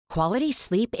Quality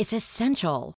sleep is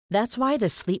essential. That's why the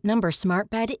Sleep Number Smart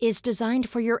Bed is designed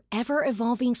for your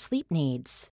ever-evolving sleep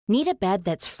needs. Need a bed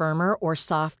that's firmer or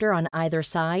softer on either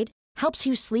side? Helps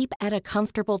you sleep at a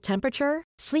comfortable temperature?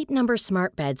 Sleep Number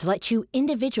Smart Beds let you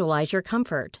individualize your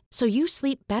comfort, so you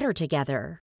sleep better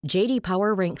together. J.D.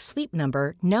 Power ranks Sleep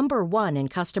Number number 1 in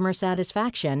customer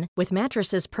satisfaction with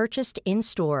mattresses purchased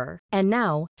in-store. And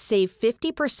now, save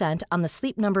 50% on the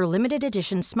Sleep Number Limited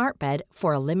Edition Smart Bed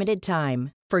for a limited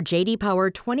time. For J.D. Power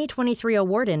 2023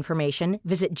 award information,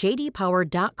 visit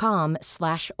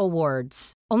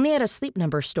jdpower.com/awards. Only at a Sleep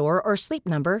Number store or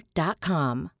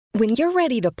sleepnumber.com. When you're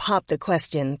ready to pop the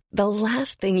question, the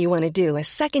last thing you want to do is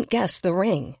second-guess the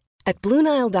ring. At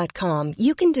BlueNile.com,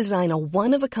 you can design a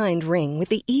one-of-a-kind ring with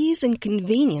the ease and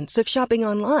convenience of shopping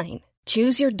online.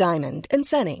 Choose your diamond and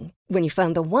setting. When you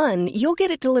find the one, you'll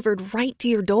get it delivered right to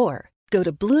your door. Go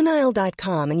to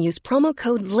BlueNile.com and use promo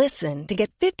code LISTEN to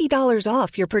get $50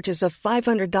 off your purchase of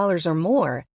 $500 or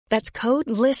more. That's code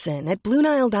LISTEN at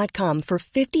BlueNile.com for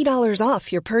 $50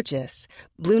 off your purchase.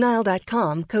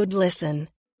 BlueNile.com, code LISTEN.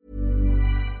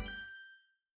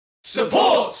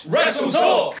 Support Wrestle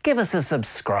Talk! Give us a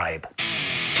subscribe.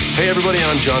 Hey everybody,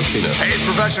 I'm John Cena. Hey, it's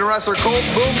professional wrestler Colt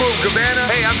Boom Boom Cabana.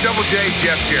 Hey, I'm Double J,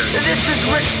 Jeff Jarrett. This is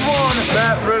Rich Swann.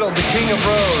 Matt Riddle, the King of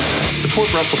Bros. Support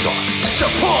Wrestle Talk.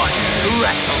 Support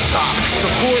Wrestle Talk.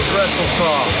 Support Wrestle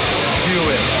Talk. Do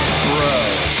it, bro.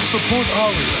 Support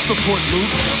Ollie. Support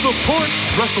Luke. Support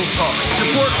Wrestle Talk.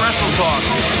 Support Wrestle Talk.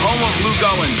 Home of Luke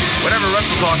Owen. Whatever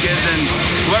Wrestle Talk is, and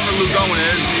whoever Luke Owen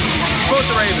is, support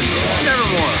the Ravens.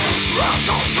 Nevermore.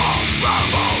 Wrestle Talk.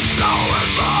 Rambo. Now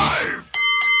is live.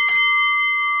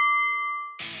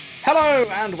 Hello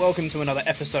and welcome to another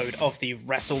episode of the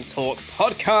Wrestle Talk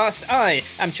podcast. I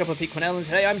am Chopper Pete Quinnell and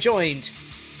today I'm joined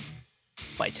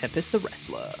by Tempest the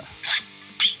Wrestler.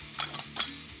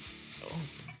 Oh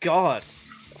God.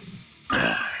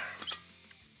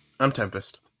 I'm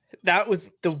Tempest. That was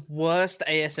the worst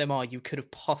ASMR you could have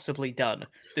possibly done.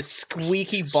 The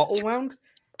squeaky bottle wound?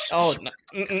 Oh, no.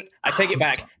 I take it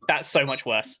back. That's so much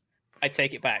worse. I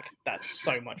take it back. That's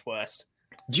so much worse.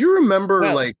 Do you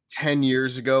remember like 10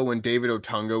 years ago when David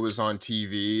Otunga was on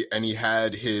TV and he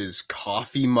had his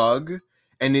coffee mug?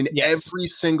 And in every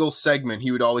single segment,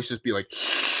 he would always just be like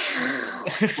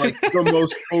the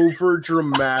most over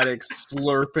dramatic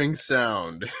slurping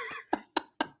sound.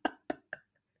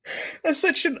 That's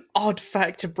such an odd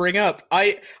fact to bring up.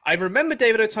 I remember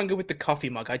David Otunga with the coffee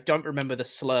mug. I don't remember the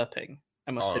slurping.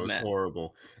 I must admit. It was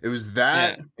horrible. It was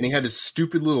that, and he had his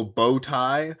stupid little bow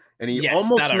tie, and he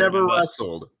almost never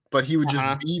wrestled, but he would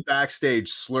just be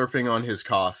backstage slurping on his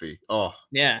coffee. Oh,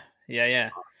 yeah.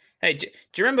 Hey, do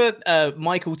you remember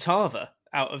Michael Tarver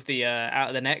out of the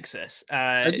Nexus?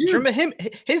 Do you remember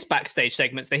his backstage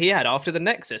segments that he had after the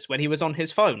Nexus when he was on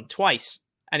his phone twice,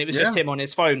 and it was just him on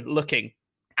his phone looking,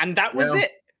 and that was it.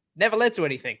 Never led to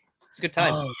anything. It's a good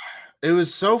time. It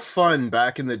was so fun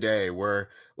back in the day where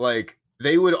like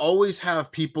they would always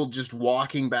have people just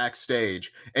walking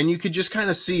backstage and you could just kind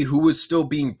of see who was still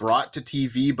being brought to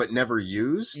TV but never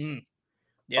used.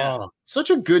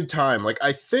 Such a good time. Like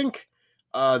I think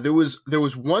there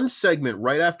was one segment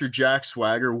right after Jack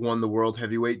Swagger won the World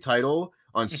Heavyweight title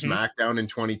on SmackDown in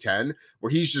 2010 where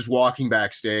he's just walking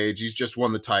backstage. He's just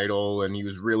won the title and he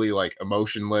was really like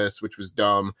emotionless, which was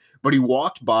dumb. But he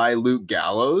walked by Luke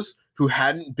Gallows, who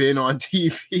hadn't been on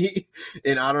TV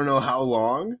in I don't know how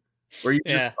long. Where you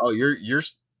just you're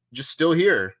just still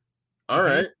here. All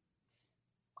right.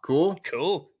 Cool.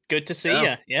 Good to see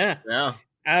you. Yeah.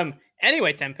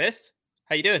 Anyway, Tempest,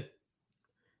 how you doing?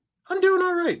 I'm doing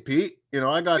all right, Pete. You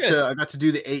know, I got to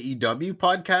do the AEW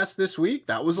podcast this week.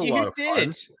 That was a lot of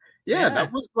fun. Yeah,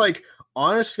 that was like,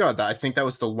 honest to God, I think that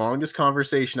was the longest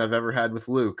conversation I've ever had with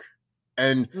Luke.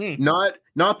 And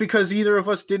not because either of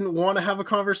us didn't want to have a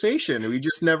conversation. We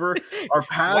just never, our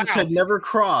paths had never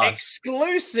crossed.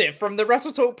 Exclusive from the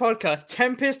Wrestle Talk podcast.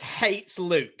 Tempest hates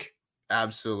Luke.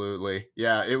 Absolutely.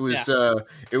 Yeah, it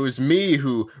was me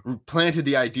who planted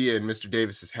the idea in Mr.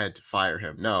 Davis's head to fire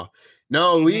him. No,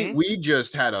 we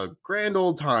just had a grand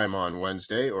old time on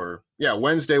Wednesday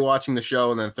watching the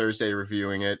show and then Thursday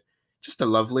reviewing it. Just a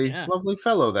lovely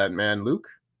fellow, that man, Luke.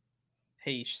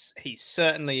 He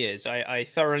certainly is. I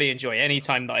thoroughly enjoy any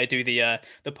time that I do the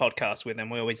podcast with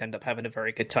him. We always end up having a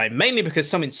very good time, mainly because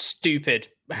something stupid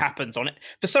happens on it.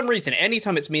 For some reason,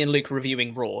 anytime it's me and Luke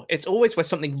reviewing Raw, it's always where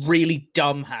something really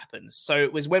dumb happens. So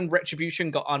it was when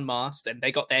Retribution got unmasked and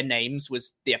they got their names,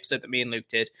 was the episode that me and Luke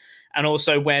did. And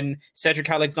also when Cedric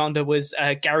Alexander was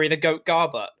Gary the Goat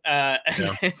Garbutt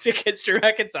against Drew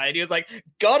McIntyre. And he was like,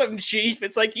 got him, Chief.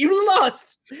 It's like, you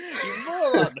lost, you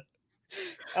moron.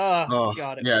 Oh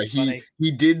God, yeah, funny.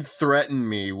 he did threaten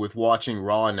me with watching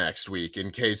Raw next week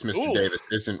in case Mr. Davis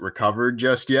isn't recovered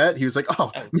just yet. He was like,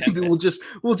 maybe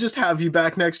we'll just have you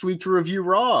back next week to review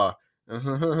Raw.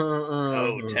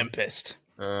 Tempest.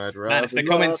 Man, if the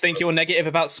comments think you're negative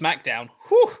about SmackDown,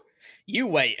 whew, you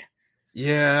wait.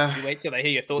 Yeah. You wait till they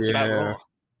hear your thoughts about Raw.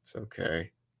 It's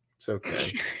okay. It's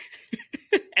okay.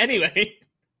 Anyway,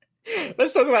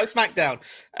 let's talk about SmackDown.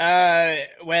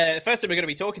 Where the first thing we're going to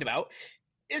be talking about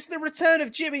is the return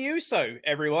of Jimmy Uso,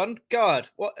 everyone. God,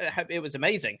 it was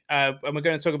amazing. And we're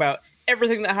going to talk about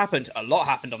everything that happened. A lot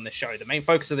happened on this show. The main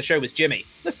focus of the show was Jimmy.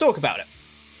 Let's talk about it.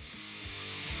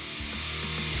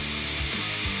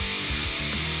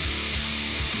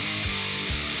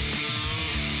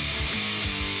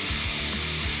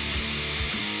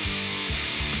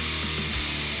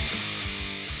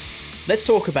 Let's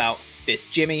talk about this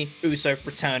Jimmy Uso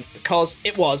return because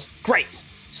it was great.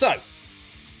 So,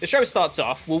 the show starts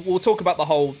off. We'll talk about the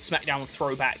whole SmackDown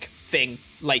throwback thing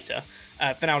later.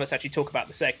 For now, let's actually talk about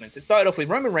the segments. It started off with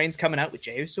Roman Reigns coming out with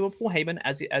Jey Uso and Paul Heyman,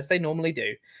 as they normally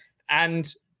do.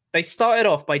 And they started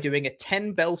off by doing a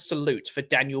 10-bell salute for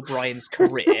Daniel Bryan's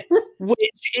career,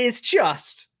 which is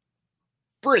just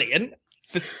brilliant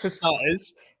for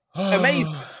starters.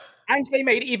 Amazing. And they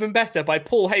made it even better by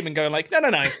Paul Heyman going like, no,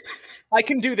 I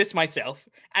can do this myself.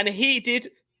 And he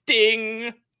did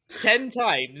ding 10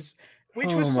 times,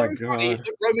 which was so funny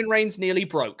that Roman Reigns nearly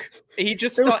broke. He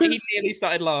nearly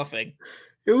started laughing.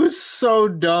 It was so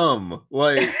dumb.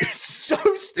 Like, so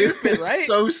stupid, right?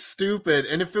 So stupid.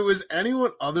 And if it was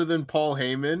anyone other than Paul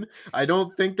Heyman, I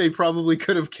don't think they probably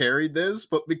could have carried this.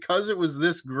 But because it was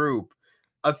this group,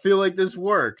 I feel like this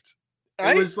worked.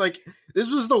 It was like,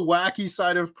 this was the wacky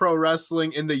side of pro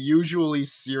wrestling in the usually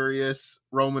serious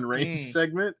Roman Reigns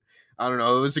segment. I don't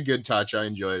know. It was a good touch. I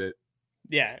enjoyed it.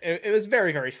 Yeah, it was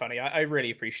very, very funny. I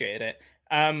really appreciated it.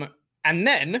 And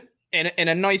then in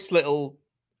a nice little,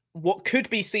 what could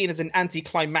be seen as an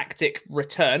anticlimactic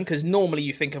return, because normally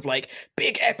you think of like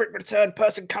big epic return,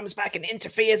 person comes back and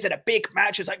interferes in a big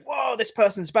match. It's like, whoa, this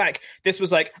person's back. This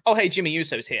was like, oh, hey, Jimmy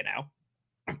Uso's here now.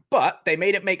 But they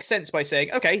made it make sense by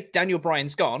saying, okay, Daniel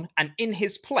Bryan's gone, and in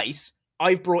his place,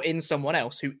 I've brought in someone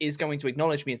else who is going to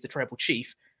acknowledge me as the Tribal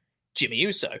Chief, Jimmy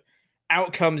Uso.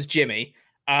 Out comes Jimmy.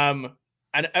 And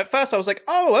at first I was like,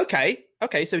 oh,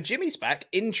 okay, so Jimmy's back.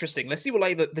 Interesting. Let's see what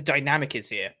like the dynamic is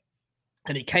here.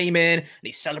 And he came in and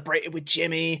he celebrated with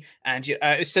Jimmy and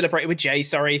celebrated with Jay,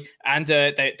 sorry. And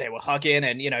they were hugging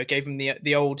and, gave him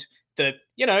the old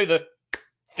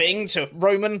thing to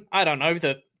Roman. I don't know,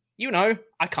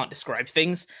 I can't describe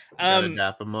things. Gotta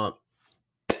dap him up.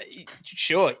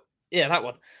 Sure. Yeah, that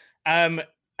one. And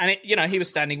he was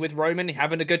standing with Roman,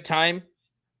 having a good time.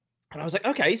 And I was like,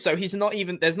 okay, so there's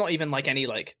not even like any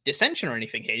like dissension or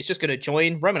anything here. He's just going to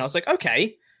join Roman. I was like,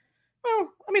 okay,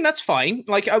 well, I mean, that's fine.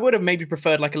 Like, I would have maybe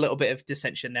preferred like a little bit of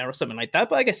dissension there or something like that,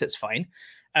 but I guess it's fine.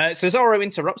 Cesaro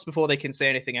interrupts before they can say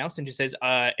anything else and just says,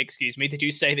 excuse me, did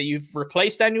you say that you've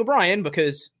replaced Daniel Bryan?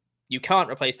 Because you can't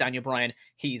replace Daniel Bryan.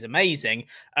 He's amazing.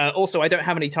 Also, I don't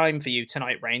have any time for you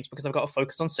tonight, Reigns, because I've got to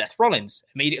focus on Seth Rollins.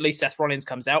 Immediately, Seth Rollins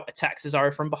comes out, attacks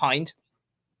Cesaro from behind,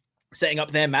 setting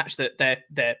up their match,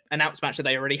 their announced match that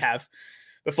they already have.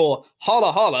 Before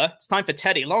holla holla, it's time for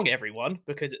Teddy Long, everyone,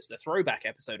 because it's the throwback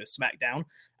episode of SmackDown,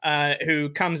 who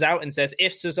comes out and says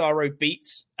if Cesaro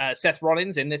beats Seth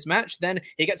Rollins in this match, then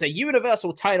he gets a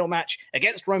Universal title match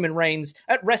against Roman Reigns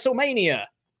at WrestleMania.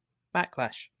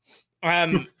 Backlash.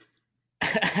 And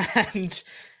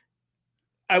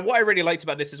what I really liked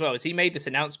about this as well is he made this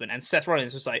announcement and Seth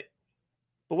Rollins was like,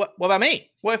 but what about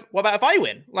me? What about if I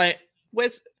win? Like,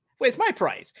 where's my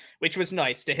prize? Which was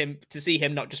nice to see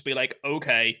him not just be like,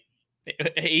 okay.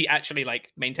 He actually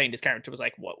like maintained his character, was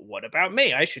like, what about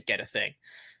me? I should get a thing.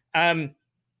 So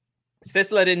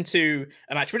this led into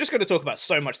a match. We're just going to talk about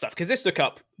so much stuff because this took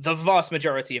up the vast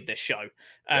majority of this show.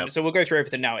 So we'll go through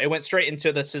everything now. It went straight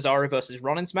into the Cesaro versus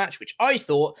Rollins match, which I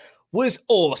thought was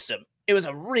awesome. It was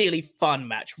a really fun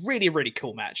match. Really, really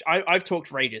cool match. I've talked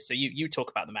for ages, so you talk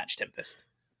about the match, Tempest.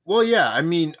 Well, yeah, I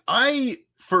mean,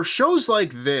 for shows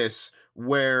like this,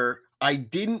 where I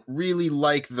didn't really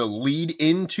like the lead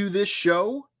into this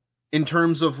show in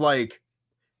terms of like,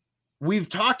 we've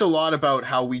talked a lot about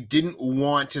how we didn't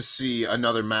want to see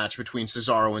another match between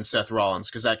Cesaro and Seth Rollins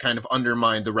because that kind of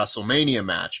undermined the WrestleMania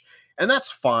match. And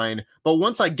that's fine. But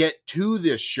once I get to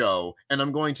this show and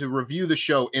I'm going to review the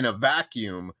show in a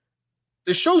vacuum,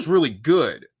 the show's really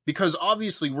good because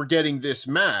obviously we're getting this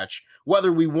match,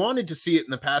 whether we wanted to see it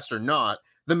in the past or not.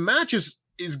 The match is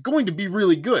going to be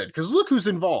really good because look who's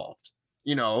involved.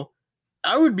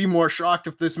 I would be more shocked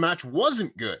if this match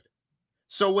wasn't good.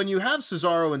 So when you have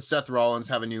Cesaro and Seth Rollins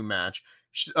have a new match,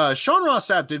 Sean Ross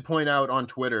Sapp did point out on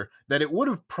Twitter that it would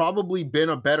have probably been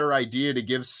a better idea to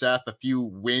give Seth a few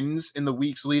wins in the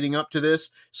weeks leading up to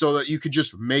this so that you could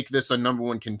just make this a number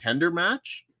one contender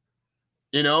match.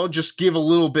 You know, just give a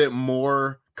little bit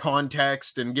more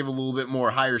context and give a little bit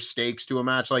more higher stakes to a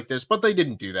match like this, but they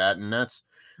didn't do that, and that's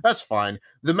fine.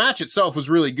 The match itself was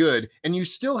really good, and you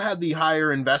still had the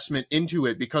higher investment into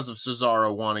it because of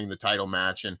Cesaro wanting the title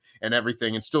match and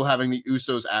everything, and still having the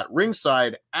Usos at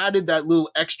ringside added that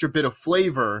little extra bit of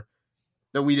flavor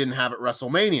that we didn't have at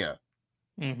WrestleMania.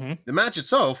 Mm-hmm. The match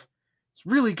itself is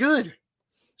really good.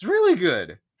 It's really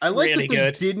good. I like really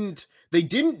that they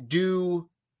didn't do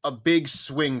a big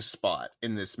swing spot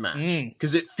in this match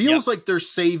because it feels like they're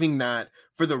saving that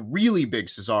for the really big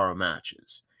Cesaro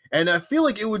matches. And I feel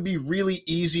like it would be really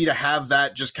easy to have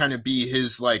that just kind of be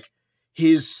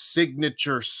his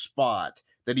signature spot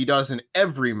that he does in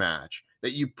every match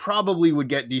that you probably would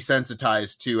get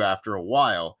desensitized to after a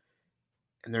while.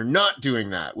 And they're not doing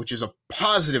that, which is a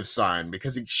positive sign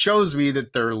because it shows me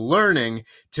that they're learning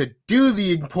to do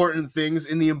the important things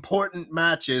in the important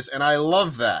matches. And I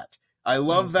love that. I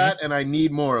love that, and I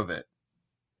need more of it.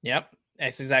 Yep,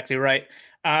 that's exactly right.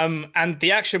 And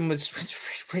the action was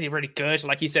really, really good.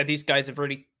 Like you said, these guys are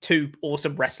really two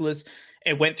awesome wrestlers.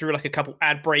 It went through like a couple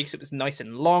ad breaks. It was nice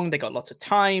and long. They got lots of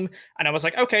time. And I was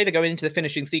like, okay, they're going into the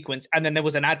finishing sequence. And then there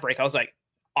was an ad break. I was like,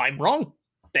 I'm wrong.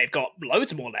 They've got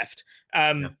loads more left.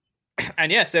 And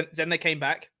so then they came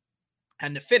back.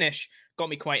 And the finish got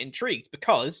me quite intrigued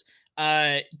because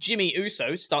Jimmy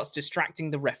Uso starts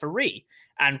distracting the referee.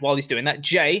 And while he's doing that,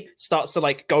 Jay starts to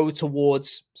like go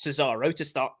towards Cesaro to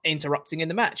start interrupting in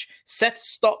the match. Seth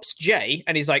stops Jay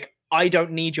and he's like, I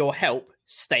don't need your help.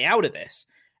 Stay out of this.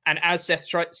 And as Seth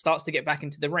starts to get back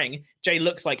into the ring, Jay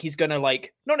looks like he's going to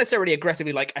like, not necessarily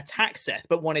aggressively like attack Seth,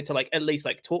 but wanted to like at least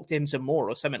like talk to him some more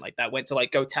or something like that. Went to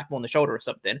like go tap him on the shoulder or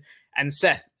something. And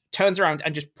Seth turns around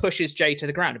and just pushes Jay to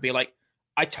the ground and be like,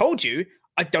 I told you,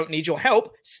 I don't need your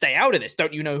help. Stay out of this.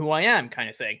 Don't you know who I am? Kind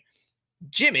of thing.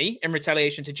 Jimmy, in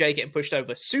retaliation to Jay getting pushed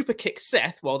over, super kicks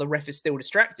Seth while the ref is still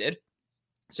distracted.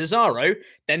 Cesaro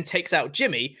then takes out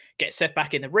Jimmy, gets Seth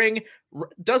back in the ring,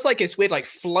 does like this weird like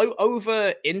float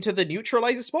over into the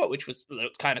neutralizer spot, which was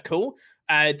kind of cool.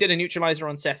 Did a neutralizer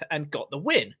on Seth and got the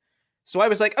win. So I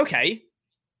was like, okay,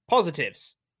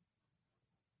 positives.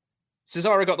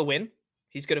 Cesaro got the win.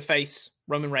 He's going to face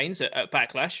Roman Reigns at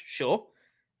Backlash, sure.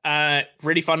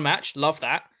 Really fun match, love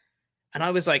that. And I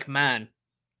was like, man,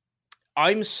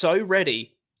 I'm so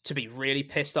ready to be really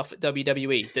pissed off at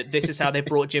WWE that this is how they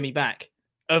brought Jimmy back.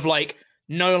 Of like,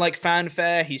 no like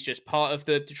fanfare, he's just part of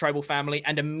the tribal family,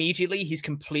 and immediately he's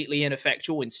completely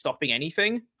ineffectual in stopping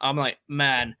anything. I'm like,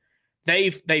 man,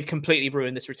 they've completely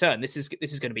ruined this return. This is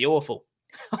going to be awful.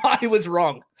 I was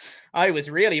wrong. I was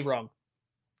really wrong.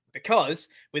 Because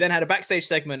we then had a backstage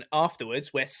segment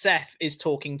afterwards where Seth is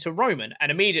talking to Roman,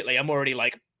 and immediately I'm already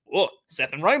like, oh,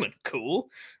 Seth and Roman, cool.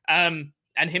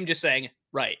 And him just saying,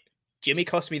 right, Jimmy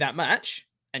cost me that match,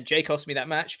 and Jay cost me that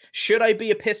match. Should I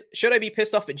be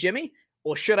pissed off at Jimmy,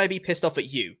 or should I be pissed off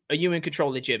at you? Are you in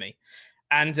control of Jimmy?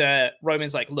 And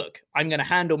Roman's like, look, I'm going to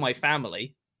handle my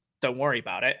family. Don't worry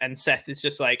about it. And Seth is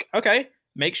just like, okay,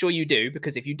 make sure you do,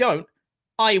 because if you don't,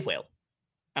 I will.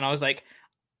 And I was like,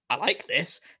 I like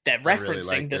this. They're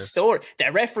referencing the story.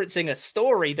 They're referencing a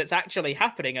story that's actually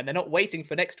happening, and they're not waiting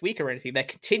for next week or anything. They're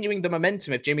continuing the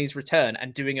momentum of Jimmy's return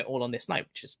and doing it all on this night,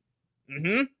 which is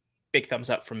big thumbs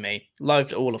up from me.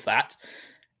 Loved all of that.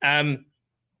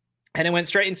 And it went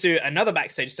straight into another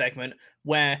backstage segment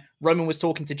where Roman was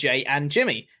talking to Jay and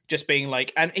Jimmy, just being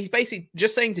like, and he's basically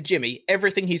just saying to Jimmy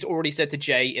everything he's already said to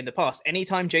Jay in the past.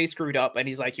 Anytime Jay screwed up and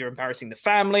he's like, you're embarrassing the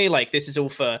family, like this is all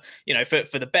for, you know,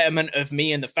 for the betterment of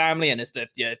me and the family, and as the,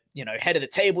 you know, head of the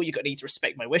table, you need to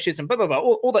respect my wishes and blah, blah, blah,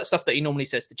 all that stuff that he normally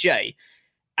says to Jay.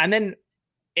 And then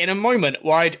in a moment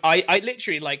where I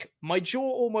literally, like, my jaw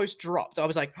almost dropped. I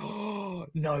was like, oh,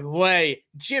 no way.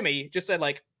 Jimmy just said,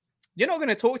 like, you're not going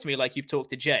to talk to me like you've talked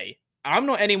to Jay. I'm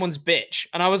not anyone's bitch.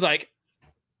 And I was like,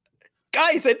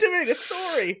 guys, they're doing a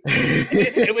story.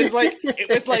 It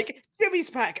was like Jimmy's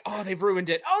back. Oh, they've ruined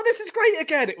it. Oh, this is great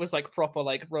again. It was like proper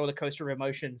like roller coaster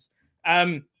emotions.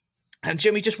 And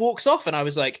Jimmy just walks off, and I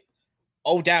was like,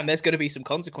 oh damn, there's going to be some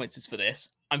consequences for this.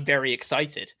 I'm very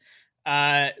excited.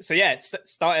 So yeah, it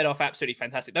started off absolutely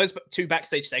fantastic. Those two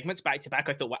backstage segments back to back,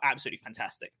 I thought were absolutely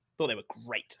fantastic. Thought they were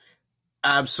great.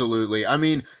 Absolutely. I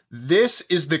mean, this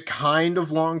is the kind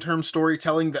of long-term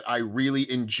storytelling that I really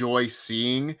enjoy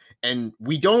seeing, and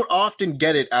we don't often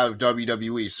get it out of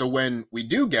WWE. So when we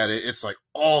do get it, it's like,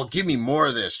 oh, give me more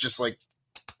of this. Just like,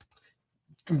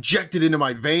 injected into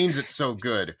my veins. It's so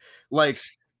good. Like,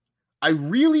 I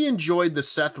really enjoyed the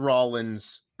Seth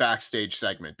Rollins backstage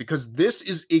segment because this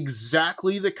is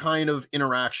exactly the kind of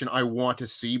interaction I want to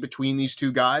see between these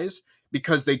two guys,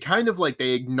 because they kind of like,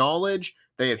 they acknowledge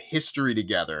they have history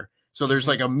together. So there's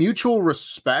like a mutual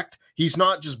respect. He's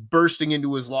not just bursting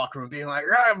into his locker room being like,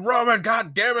 ah, Roman,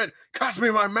 God damn it, cost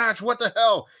me my match. What the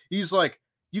hell? He's like,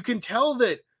 you can tell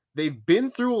that they've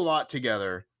been through a lot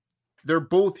together. They're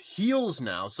both heels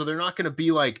now, so they're not going to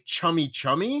be like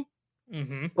chummy.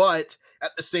 But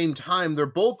at the same time, they're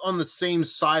both on the same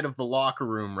side of the locker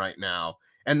room right now,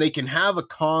 and they can have a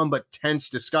calm but tense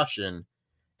discussion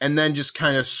and then just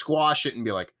kind of squash it and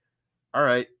be like, all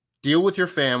right, deal with your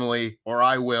family or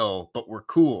I will, but we're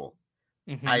cool.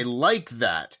 I like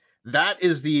that. That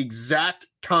is the exact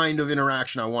kind of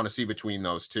interaction I want to see between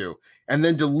those two. And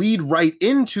then to lead right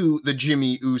into the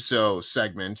Jimmy Uso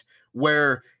segment,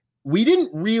 where we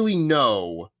didn't really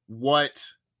know what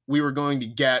we were going to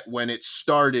get when it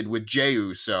started with Jey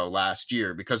Uso last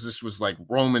year, because this was like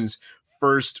Roman's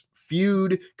first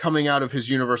feud coming out of his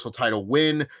Universal title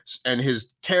win, and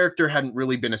his character hadn't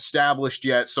really been established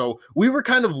yet. So we were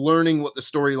kind of learning what the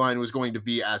storyline was going to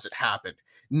be as it happened.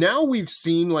 Now we've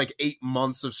seen like 8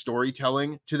 months of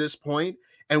storytelling to this point,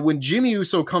 and when Jimmy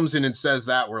Uso comes in and says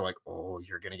that, we're like, oh,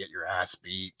 you're gonna get your ass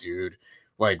beat, dude.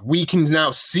 Like, we can now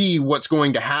see what's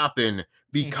going to happen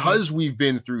because we've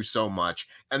been through so much.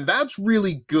 And that's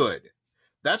really good.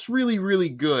 That's really, really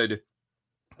good,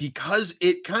 because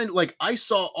it kind of like, I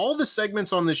saw all the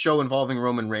segments on this show involving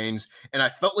Roman Reigns, and I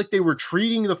felt like they were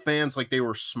treating the fans like they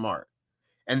were smart.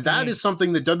 And that is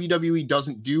something that WWE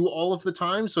doesn't do all of the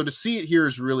time. So to see it here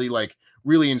is really like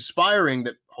really inspiring,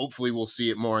 that hopefully we'll see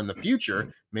it more in the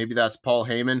future. Maybe that's Paul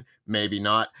Heyman, maybe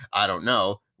not. I don't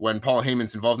know. When Paul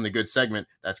Heyman's involved in the good segment,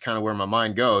 that's kind of where my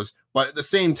mind goes. But at the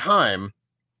same time,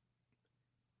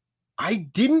 I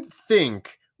didn't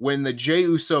think when the Jey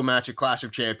Uso match at Clash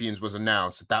of Champions was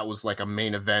announced that was like a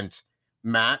main event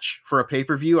match for a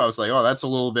pay-per-view. I was like, oh, that's a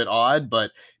little bit odd,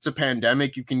 but it's a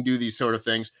pandemic. You can do these sort of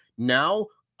things. Now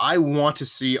I want to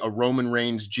see a Roman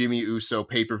Reigns Jimmy Uso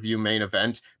pay-per-view main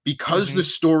event, because the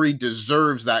story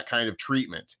deserves that kind of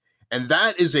treatment. And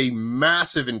that is a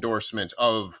massive endorsement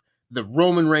of the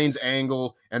Roman Reigns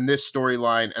angle and this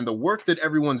storyline and the work that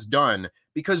everyone's done,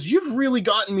 because you've really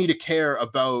gotten me to care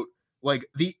about like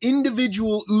the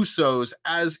individual Usos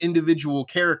as individual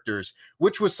characters,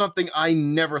 which was something I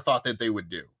never thought that they would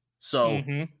do. So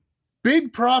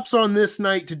big props on this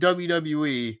night to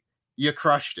WWE. You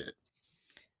crushed it.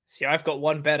 See, I've got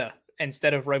one better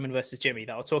instead of Roman versus Jimmy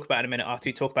that I'll talk about in a minute after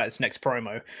we talk about this next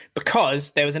promo,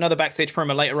 because there was another backstage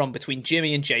promo later on between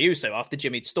Jimmy and Jey Uso after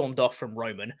Jimmy had stormed off from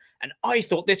Roman, and I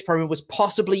thought this promo was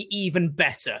possibly even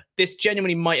better. This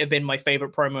genuinely might have been my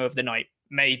favorite promo of the night,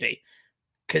 maybe,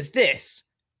 because this,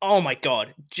 oh my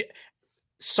god,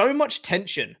 so much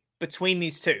tension between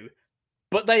these two,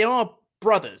 but they are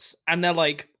brothers, and they're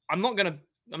like, I'm not gonna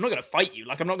fight you.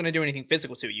 Like, I'm not going to do anything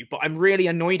physical to you, but I'm really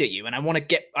annoyed at you, and I want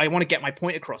to get my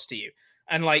point across to you.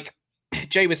 And like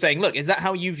Jey was saying, look, is that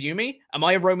how you view me? Am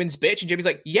I a Roman's bitch? And Jimmy's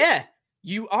like, yeah,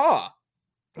 you are.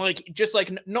 Like, just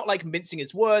like, not like mincing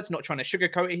his words, not trying to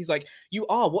sugarcoat it. He's like, you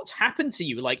are. What's happened to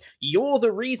you? Like, you're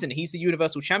the reason he's the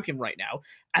Universal Champion right now.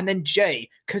 And then Jey,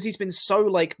 because he's been so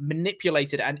like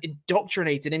manipulated and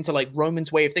indoctrinated into like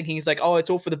Roman's way of thinking, he's like, oh, it's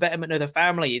all for the betterment of the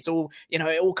family. It's all, you know,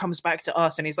 it all comes back to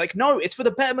us. And he's like, no, it's for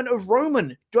the betterment of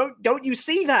Roman. Don't you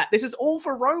see that? This is all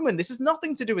for Roman. This is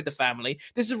nothing to do with the family.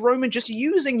 This is Roman just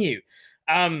using you.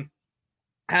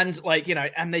 And like, you know,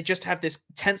 and they just have this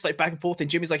tense like back and forth. And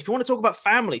Jimmy's like, if you want to talk about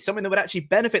family, something that would actually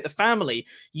benefit the family,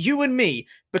 you and me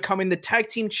becoming the tag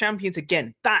team champions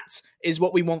again. That is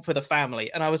what we want for the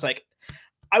family. And I was like,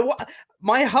 I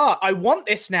want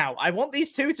this now. I want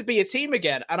these two to be a team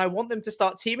again. And I want them to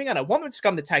start teaming, and I want them to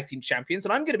become the tag team champions.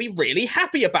 And I'm going to be really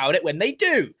happy about it when they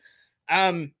do.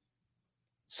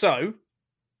 So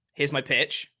here's my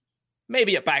pitch.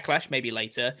 Maybe at Backlash, maybe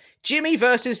later. Jimmy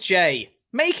versus Jey.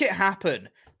 Make it happen.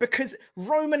 Because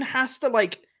Roman has to,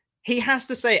 like, he has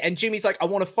to say it. And Jimmy's like, I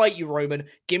want to fight you, Roman.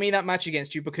 Give me that match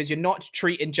against you because you're not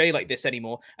treating Jey like this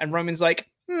anymore. And Roman's like,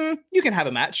 you can have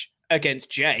a match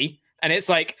against Jey. And it's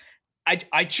like,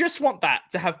 I just want that,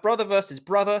 to have brother versus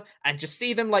brother and just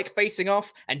see them, like, facing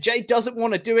off. And Jey doesn't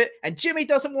want to do it. And Jimmy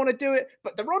doesn't want to do it.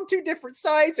 But they're on two different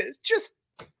sides. It's just,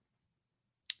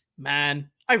 man,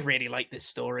 I really like this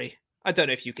story. I don't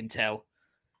know if you can tell.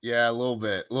 Yeah, a little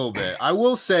bit. I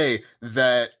will say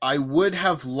that I would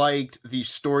have liked the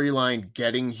storyline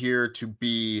getting here to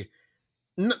be,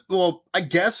 well, I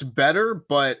guess better,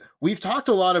 but we've talked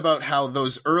a lot about how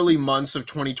those early months of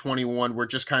 2021 were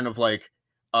just kind of like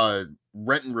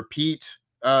rent and repeat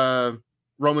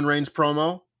Roman Reigns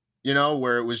promo, you know,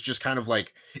 where it was just kind of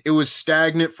like, it was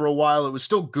stagnant for a while. It was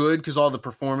still good because all the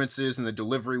performances and the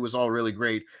delivery was all really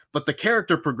great, but the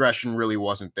character progression really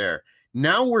wasn't there.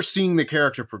 Now we're seeing the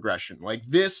character progression. Like,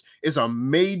 this is a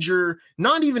major,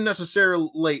 not even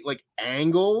necessarily like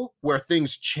angle where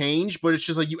things change, but it's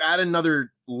just like you add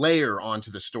another layer onto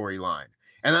the storyline.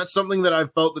 And that's something that I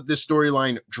felt that this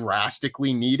storyline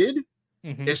drastically needed,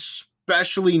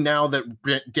 especially now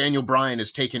that Daniel Bryan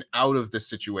is taken out of the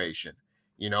situation,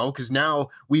 you know, because now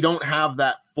we don't have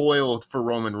that foil for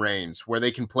Roman Reigns where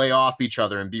they can play off each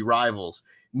other and be rivals.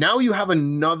 Now you have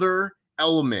another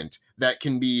element that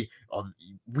can be,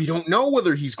 we don't know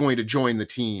whether he's going to join the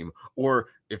team or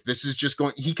if this is just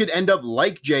going, he could end up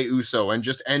like Jey Uso and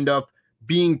just end up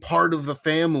being part of the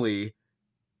family.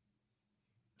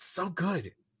 So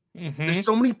good. There's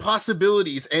so many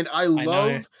possibilities, and I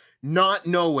love not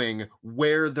knowing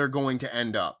where they're going to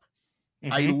end up.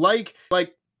 I like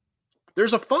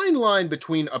there's a fine line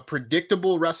between a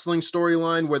predictable wrestling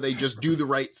storyline where they just do the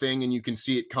right thing and you can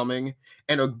see it coming,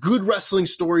 and a good wrestling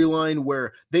storyline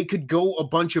where they could go a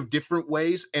bunch of different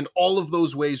ways and all of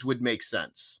those ways would make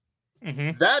sense.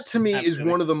 That to me is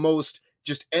one of the most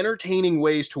just entertaining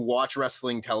ways to watch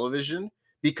wrestling television,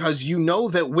 because you know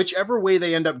that whichever way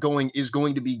they end up going is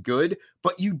going to be good,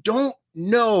 but you don't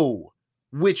know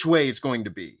which way it's going to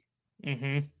be.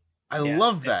 I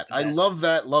love that. I love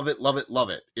that. Love it, love it, love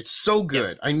it. It's so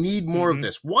good. I need more of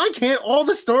this. Why can't all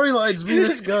the storylines be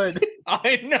this good?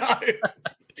 I know.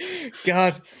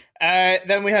 God.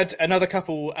 Then we had another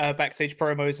couple backstage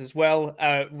promos as well.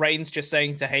 Reigns just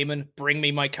saying to Heyman, "Bring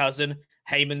me my cousin."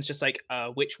 Heyman's just like,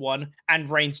 which one? And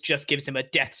Reigns just gives him a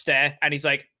death stare, and he's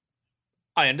like,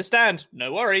 "I understand.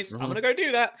 No worries. I'm going to go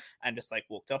do that." And just like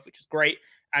walked off, which was great.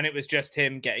 And it was just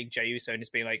him getting Jey Uso and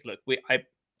just being like, "Look,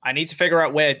 I need to figure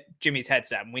out where Jimmy's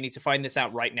head's at. And we need to find this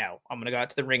out right now. I'm going to go out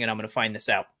to the ring and I'm going to find this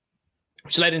out."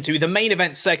 Which led into the main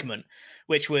event segment,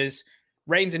 which was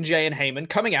Reigns and Jey and Heyman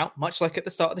coming out, much like at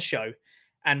the start of the show.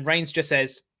 And Reigns just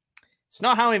says, "It's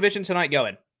not how I envisioned tonight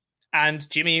going." And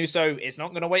Jimmy Uso is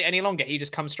not going to wait any longer. He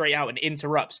just comes straight out and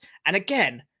interrupts. And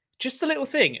again, just a little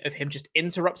thing of him just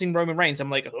interrupting Roman Reigns. I'm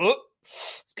like, oh,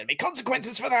 it's going to be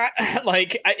consequences for that.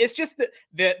 Like, it's just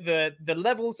the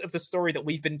levels of the story that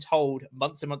we've been told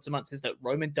months and months and months is that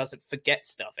Roman doesn't forget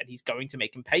stuff and he's going to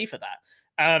make him pay for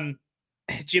that.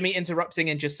 Jimmy interrupting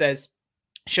and just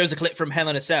shows a clip from Hell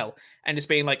in a Cell and just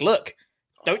being like, "Look,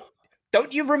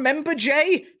 don't you remember,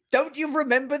 Jey? Don't you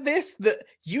remember this? That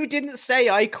you didn't say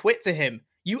I quit to him.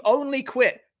 You only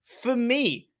quit for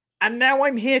me. And now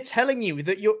I'm here telling you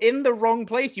that you're in the wrong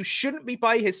place. You shouldn't be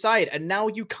by his side. And now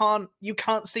you can't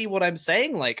see what I'm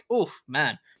saying." Like, oof,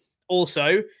 man.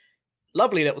 Also,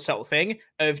 lovely little subtle thing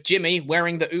of Jimmy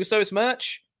wearing the Usos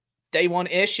merch. Day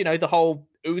one-ish, you know, the whole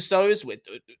Usos with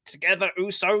together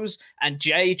Usos, and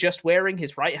Jey just wearing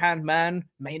his right-hand man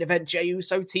main event Jey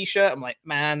Uso t-shirt. I'm like,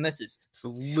 man, it's the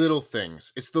little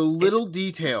things. It's the little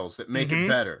details that make it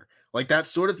better. Like that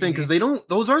sort of thing. Because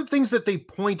those aren't things that they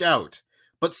point out.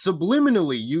 But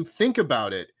subliminally, you think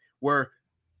about it where,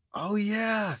 oh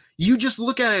yeah, you just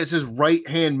look at it as his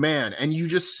right-hand man and you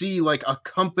just see like a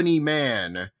company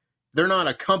man. They're not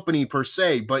a company per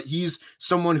se, but he's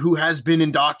someone who has been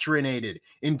indoctrinated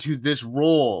into this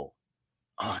role.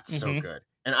 Oh, it's so good.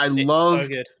 And I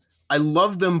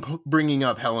love them bringing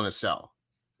up Hell in a Cell.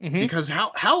 Because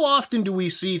how often do we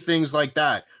see things like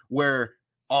that where,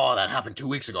 oh, that happened 2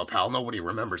 weeks ago, pal. Nobody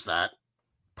remembers that.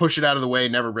 Push it out of the way,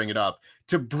 never bring it up.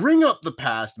 To bring up the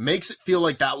past makes it feel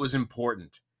like that was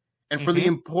important. And for the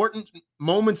important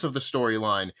moments of the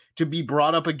storyline to be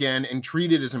brought up again and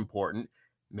treated as important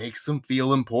makes them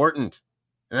feel important.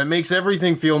 And that makes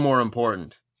everything feel more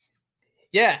important.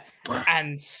 Yeah.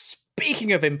 And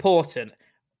speaking of important,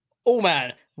 oh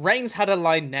man, Reigns had a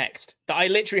line next that I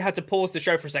literally had to pause the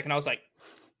show for a second. I was like,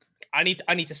 I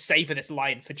need to savor this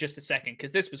line for just a second,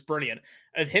 because this was brilliant.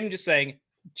 Of him just saying,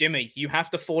 "Jimmy, you have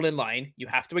to fall in line. You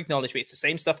have to acknowledge me." It's the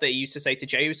same stuff that he used to say to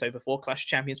Jey Uso before Clash of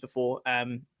Champions, before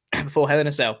Hell in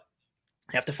a Cell.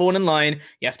 "You have to fall in line.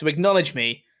 You have to acknowledge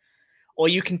me. Or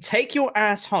you can take your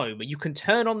ass home, you can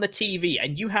turn on the TV,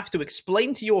 and you have to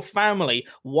explain to your family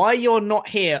why you're not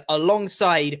here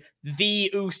alongside the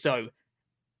Uso."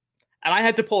 And I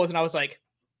had to pause and I was like,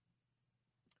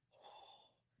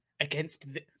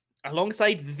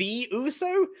 alongside the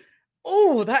Uso?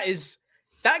 Oh,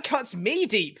 that cuts me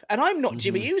deep. And I'm not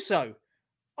Jimmy Uso.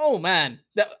 Oh man,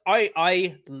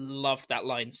 I loved that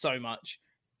line so much.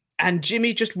 And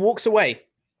Jimmy just walks away.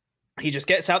 He just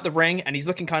gets out the ring and he's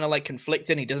looking kind of like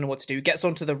conflicted. He doesn't know what to do. Gets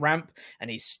onto the ramp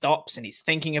and he stops and he's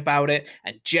thinking about it.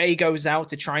 And Jay goes out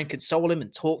to try and console him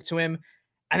and talk to him.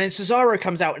 And then Cesaro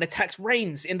comes out and attacks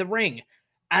Reigns in the ring.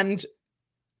 And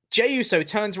Jey Uso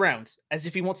turns around as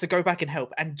if he wants to go back and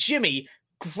help. And Jimmy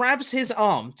grabs his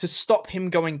arm to stop him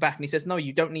going back. And he says, no,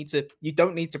 you don't need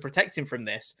to protect him from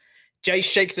this. Jay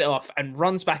shakes it off and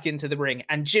runs back into the ring.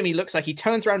 And Jimmy looks like he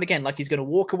turns around again, like he's going to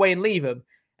walk away and leave him.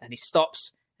 And he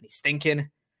stops and he's thinking.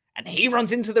 And he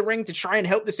runs into the ring to try and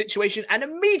help the situation and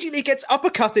immediately gets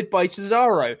uppercutted by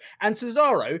Cesaro. And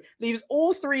Cesaro leaves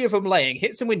all three of them laying,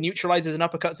 hits them with neutralizers and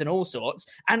uppercuts and all sorts,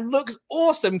 and looks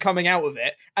awesome coming out of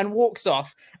it and walks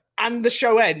off. And the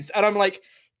show ends. And I'm like,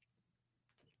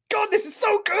 God, this is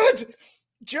so good.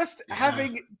 Just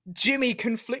having Jimmy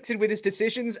conflicted with his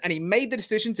decisions, and he made the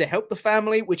decision to help the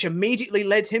family, which immediately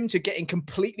led him to getting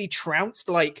completely trounced.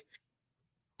 Like,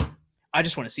 I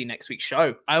just want to see next week's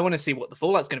show. I want to see what the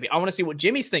fallout's going to be. I want to see what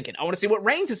Jimmy's thinking. I want to see what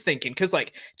Reigns is thinking. Because,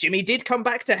 like, Jimmy did come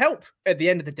back to help at the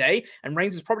end of the day, and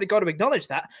Reigns has probably got to acknowledge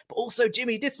that. But also,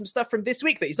 Jimmy did some stuff from this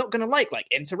week that he's not going to like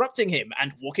interrupting him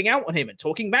and walking out on him and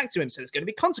talking back to him. So there's going to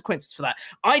be consequences for that.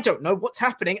 I don't know what's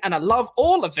happening, and I love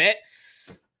all of it.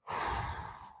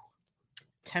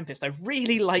 Tempest, I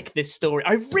really like this story.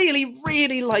 I really,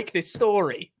 really like this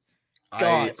story.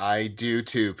 God. I do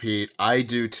too, Pete. I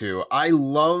do too. I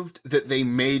loved that they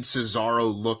made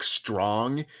Cesaro look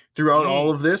strong throughout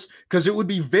all of this, because it would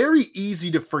be very easy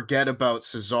to forget about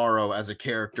Cesaro as a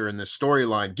character in this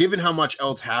storyline, given how much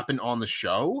else happened on the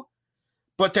show.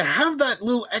 But to have that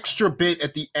little extra bit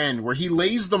at the end where he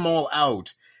lays them all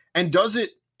out and does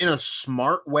it in a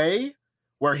smart way,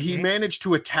 where he managed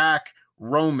to attack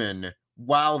Roman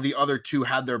while the other two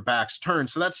had their backs turned.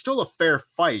 So that's still a fair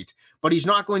fight, but he's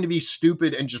not going to be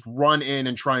stupid and just run in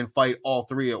and try and fight all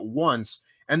three at once,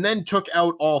 and then took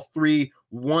out all three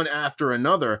one after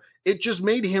another. It just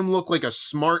made him look like a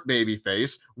smart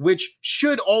babyface, which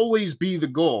should always be the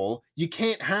goal. You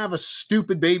can't have a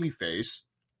stupid babyface.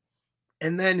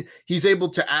 And then he's able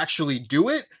to actually do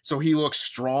it, so he looks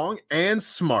strong and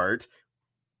smart.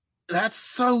 That's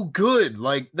so good.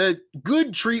 Like, the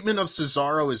good treatment of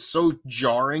Cesaro is so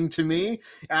jarring to me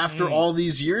after all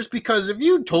these years, because if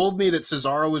you told me that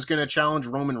Cesaro was going to challenge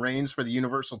Roman Reigns for the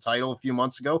Universal title a few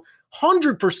months ago,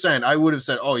 100% I would have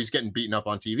said, oh, he's getting beaten up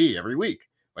on TV every week.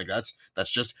 Like, that's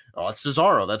just, oh, it's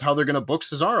Cesaro. That's how they're going to book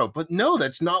Cesaro. But no,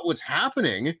 that's not what's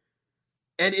happening.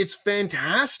 And it's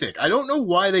fantastic. I don't know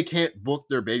why they can't book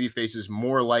their baby faces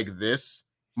more like this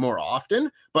more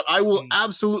often, but I will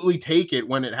absolutely take it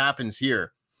when it happens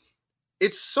here.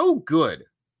 It's so good.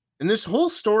 And this whole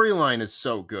storyline is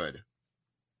so good.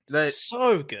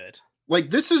 So good.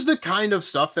 Like, this is the kind of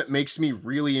stuff that makes me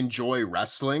really enjoy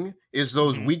wrestling, is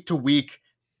those week-to-week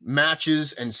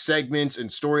matches and segments and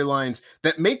storylines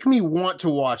that make me want to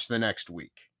watch the next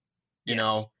week. You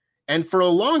know? And for a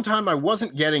long time, I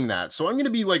wasn't getting that. So I'm going to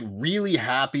be like really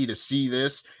happy to see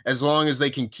this, as long as they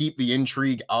can keep the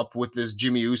intrigue up with this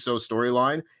Jimmy Uso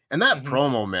storyline. And that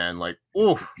promo, man, like,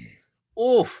 oof.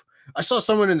 I saw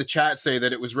someone in the chat say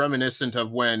that it was reminiscent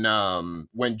of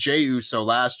when Jey Uso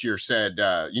last year said,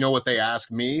 you know what they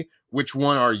asked me? Which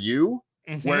one are you?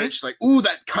 Where it's like, ooh,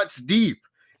 that cuts deep.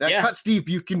 That cuts deep.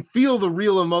 You can feel the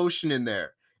real emotion in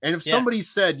there. And if somebody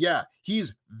said, yeah,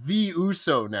 he's the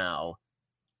Uso now,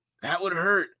 that would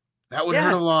hurt. That would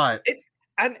hurt a lot.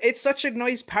 It's such a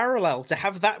nice parallel to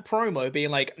have that promo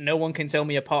being like, no one can tell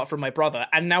me apart from my brother.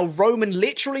 And now Roman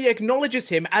literally acknowledges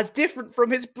him as different from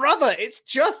his brother. It's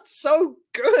just so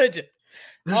good.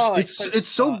 It's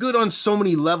so good on so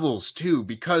many levels too,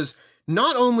 because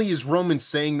not only is Roman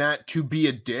saying that to be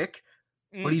a dick,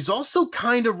 but he's also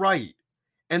kind of right.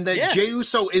 And that Jey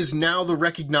Uso is now the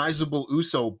recognizable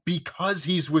Uso because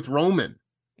he's with Roman.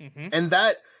 And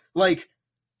that, like,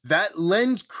 that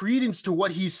lends credence to what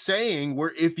he's saying,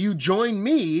 where if you join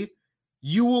me,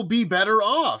 you will be better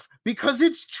off, because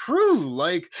it's true.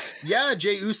 Like, yeah,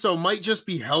 Jey Uso might just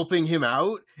be helping him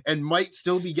out and might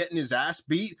still be getting his ass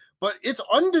beat, but it's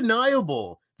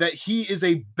undeniable that he is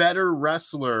a better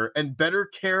wrestler and better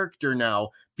character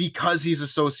now because he's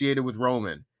associated with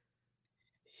Roman.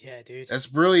 Yeah, dude. That's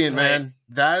brilliant, man.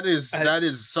 That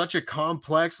is such a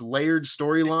complex, layered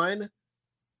storyline.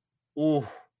 Oh,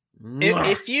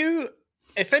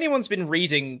 If anyone's been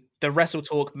reading the Wrestle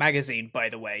Talk magazine, by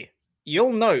the way,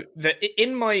 you'll note that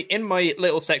in my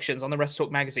little sections on the Wrestle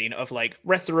Talk magazine of like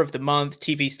Wrestler of the Month,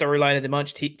 TV Storyline of the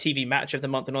Month, TV Match of the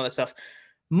Month, and all that stuff,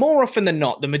 more often than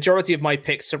not, the majority of my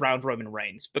picks surround Roman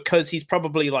Reigns, because he's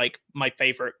probably like my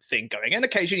favorite thing going. And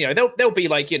occasionally, there'll be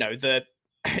like, the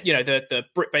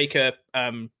Britt Baker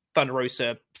Thunder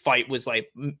Rosa fight was like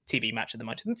TV match of the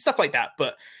month and stuff like that.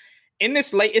 But in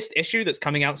this latest issue that's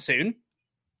coming out soon,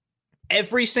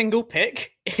 every single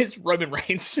pick is Roman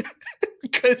Reigns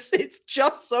because it's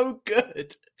just so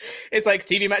good. It's like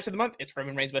TV match of the month, it's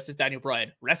Roman Reigns versus Daniel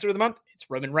Bryan. Wrestler of the month, it's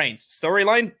Roman Reigns.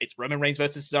 Storyline, it's Roman Reigns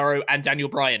versus Cesaro and Daniel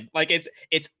Bryan. Like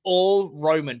it's all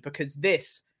Roman because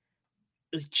this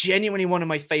is genuinely one of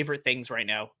my favorite things right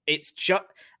now.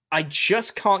 I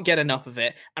just can't get enough of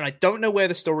it, and I don't know where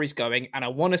the story's going, and I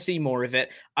want to see more of it.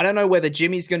 I don't know whether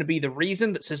Jimmy's going to be the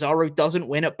reason that Cesaro doesn't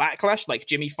win at Backlash, like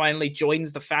Jimmy finally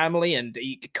joins the family and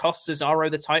he costs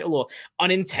Cesaro the title, or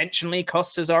unintentionally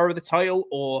costs Cesaro the title,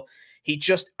 or he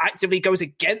just actively goes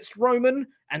against Roman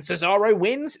and Cesaro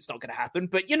wins. It's not going to happen,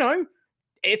 but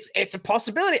it's a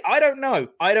possibility. I don't know.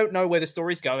 I don't know where the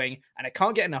story's going, and I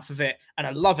can't get enough of it, and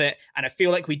I love it, and I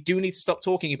feel like we do need to stop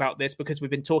talking about this because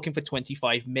we've been talking for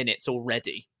 25 minutes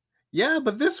already. Yeah,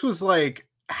 but this was like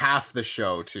half the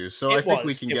show too, so I think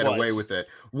we can get away with it.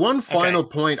 One final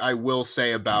point I will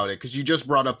say about it, because you just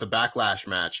brought up the Backlash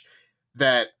match,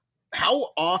 that how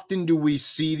often do we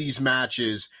see these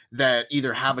matches that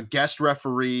either have a guest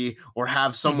referee or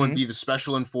have someone be the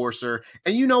special enforcer,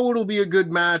 and it'll be a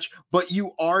good match, but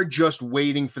you are just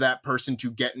waiting for that person to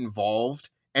get involved?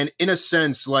 And in a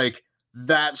sense, like,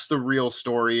 that's the real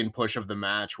story and push of the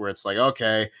match, where it's like,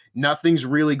 okay, nothing's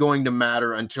really going to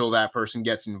matter until that person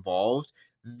gets involved.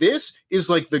 This is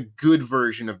like the good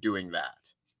version of doing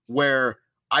that, where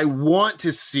I want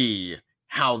to see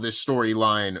how this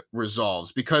storyline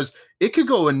resolves, because it could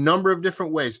go a number of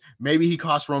different ways. Maybe he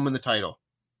costs Roman the title.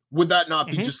 Would that not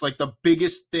be just like the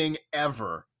biggest thing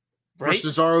ever for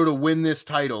Cesaro to win this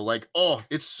title? Like, oh,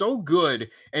 it's so good.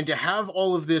 And to have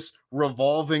all of this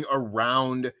revolving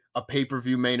around a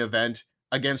pay-per-view main event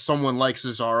against someone like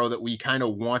Cesaro that we kind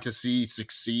of want to see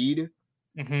succeed.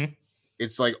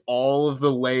 It's like all of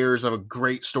the layers of a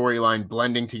great storyline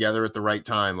blending together at the right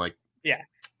time. Like, yeah.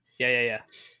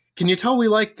 Can you tell we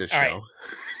like this show?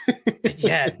 Right.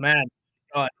 Yeah, man.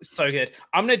 God, it's so good.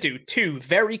 I'm going to do 2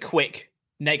 very quick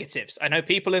negatives. I know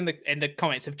people in the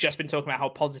comments have just been talking about how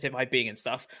positive I'm being and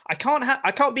stuff. I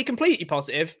can't be completely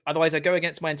positive, otherwise I go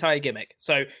against my entire gimmick.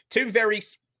 So 2 very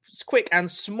quick and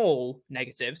small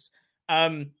negatives.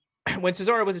 When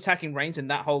Cesaro was attacking Reigns and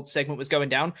that whole segment was going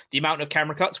down, the amount of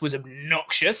camera cuts was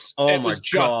obnoxious. Oh my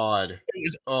God. It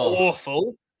was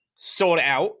awful. Sort it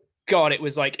out. God, it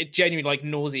was like, it genuinely like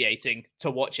nauseating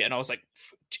to watch it. And I was like,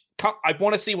 I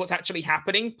want to see what's actually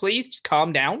happening. Please just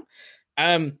calm down.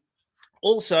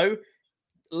 Also,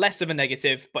 less of a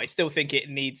negative, but I still think it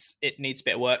needs a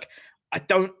bit of work. I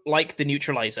don't like the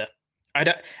neutralizer.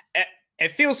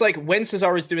 It feels like when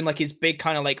Cesaro is doing like his big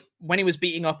kind of like when he was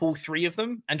beating up all 3 of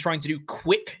them and trying to do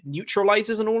quick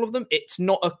neutralizers on all of them, it's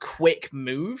not a quick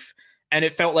move. And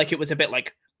it felt like it was a bit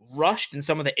like rushed and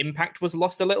some of the impact was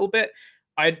lost a little bit.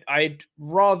 I'd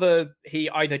rather he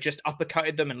either just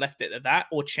uppercutted them and left it at that,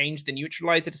 or changed the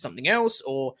neutralizer to something else,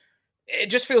 or it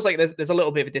just feels like there's a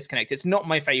little bit of a disconnect. It's not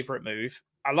my favorite move.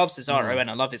 I love Cesaro and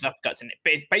I love his uppercuts and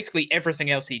basically everything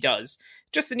else he does.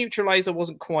 Just the neutralizer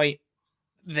wasn't quite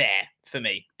there for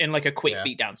me in like a quick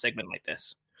beatdown segment like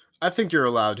this. I think you're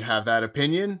allowed to have that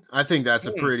opinion. I think that's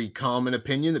a pretty common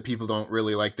opinion, that people don't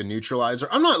really like the neutralizer.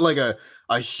 I'm not like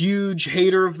a huge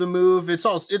hater of the move. It's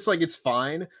like, it's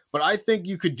fine, but I think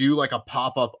you could do like a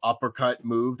pop-up uppercut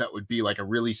move that would be like a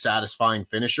really satisfying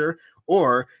finisher.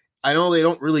 Or I know they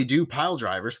don't really do pile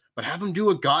drivers, but have them do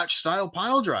a Gotch style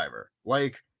pile driver.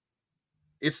 Like,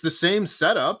 it's the same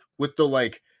setup with the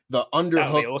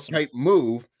underhook type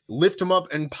move, lift him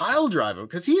up and pile drive him.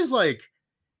 Cause he's like,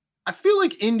 I feel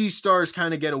like indie stars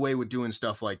kind of get away with doing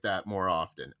stuff like that more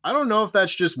often. I don't know if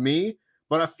that's just me,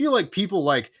 but I feel like people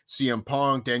like CM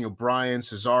Punk, Daniel Bryan,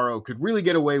 Cesaro could really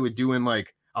get away with doing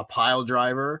like a pile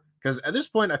driver. Because at this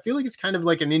point, I feel like it's kind of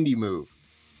like an indie move.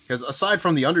 Because aside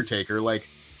from The Undertaker, like,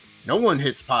 no one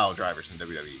hits pile drivers in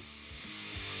WWE.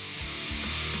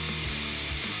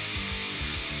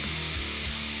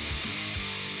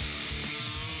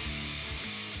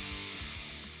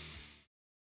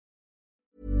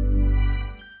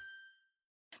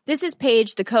 This is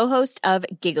Paige, the co-host of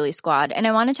Giggly Squad, and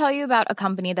I want to tell you about a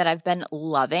company that I've been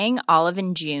loving,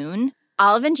 Olive & June.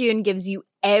 Olive & June gives you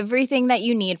everything that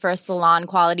you need for a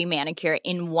salon-quality manicure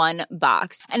in one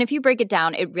box. And if you break it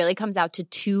down, it really comes out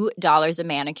to $2 a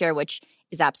manicure, which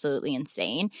is absolutely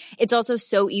insane. It's also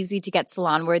so easy to get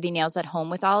salon-worthy nails at home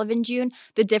with Olive & June.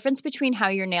 The difference between how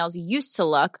your nails used to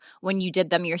look when you did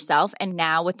them yourself and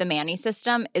now with the Mani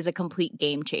system is a complete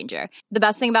game changer. The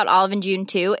best thing about Olive & June,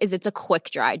 too, is it's a quick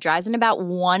dry. Dries in about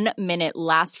 1 minute,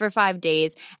 lasts for 5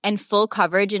 days, and full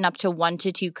coverage in up to 1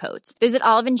 to 2 coats. Visit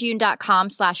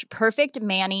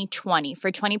oliveandjune.com/perfectmani20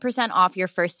 for 20% off your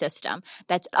first system.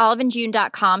 That's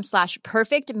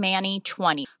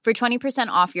oliveandjune.com/perfectmani20 for 20%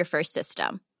 off your first system.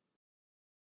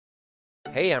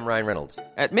 Hey, I'm Ryan Reynolds.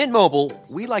 At Mint Mobile,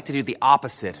 we like to do the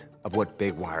opposite of what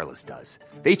Big Wireless does.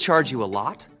 They charge you a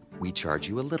lot, we charge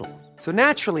you a little. So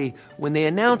naturally, when they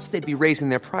announced they'd be raising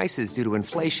their prices due to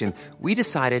inflation, we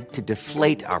decided to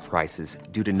deflate our prices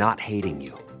due to not hating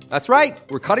you. That's right.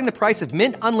 We're cutting the price of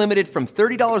Mint Unlimited from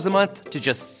 $30 a month to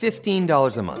just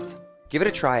 $15 a month. Give it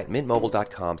a try at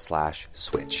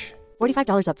mintmobile.com/switch.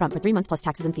 $45 up front for 3 months plus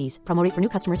taxes and fees. Promo rate for new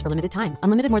customers for limited time.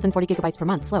 Unlimited more than 40 gigabytes per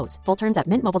month. Slows full terms at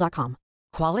mintmobile.com.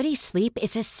 Quality sleep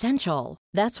is essential.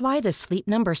 That's why the Sleep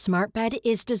Number Smart Bed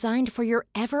is designed for your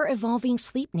ever-evolving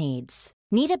sleep needs.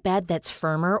 Need a bed that's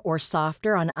firmer or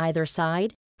softer on either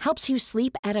side? Helps you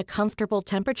sleep at a comfortable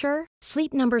temperature?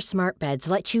 Sleep Number Smart Beds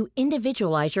let you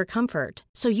individualize your comfort,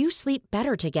 so you sleep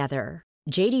better together.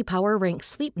 J.D. Power ranks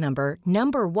Sleep Number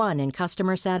number 1 in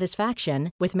customer satisfaction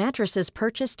with mattresses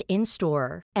purchased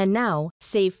in-store. And now,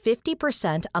 save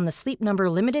 50% on the Sleep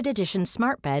Number Limited Edition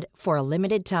Smart Bed for a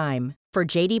limited time. For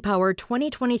J.D. Power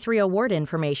 2023 award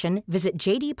information, visit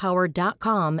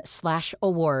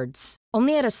jdpower.com/awards.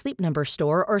 Only at a Sleep Number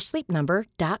store or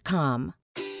sleepnumber.com.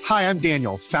 Hi, I'm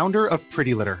Daniel, founder of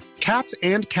Pretty Litter. Cats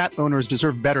and cat owners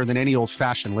deserve better than any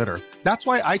old-fashioned litter. That's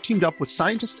why I teamed up with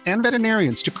scientists and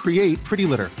veterinarians to create Pretty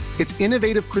Litter. Its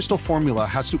innovative crystal formula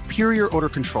has superior odor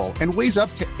control and weighs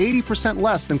up to 80%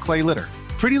 less than clay litter.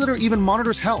 Pretty Litter even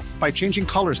monitors health by changing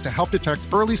colors to help detect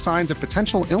early signs of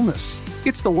potential illness.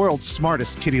 It's the world's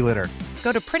smartest kitty litter.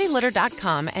 Go to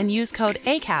prettylitter.com and use code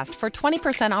ACAST for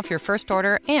 20% off your first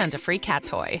order and a free cat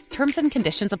toy. Terms and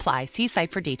conditions apply. See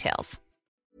site for details.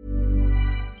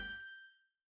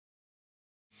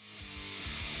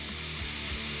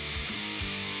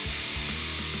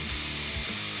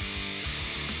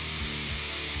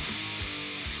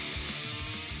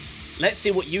 Let's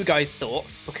see what you guys thought,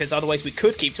 because otherwise we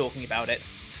could keep talking about it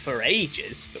for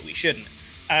ages, but we shouldn't.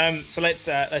 So let's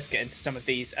get into some of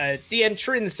these. DN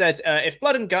Trin said, if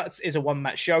Blood and Guts is a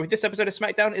one-match show, this episode of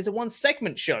SmackDown is a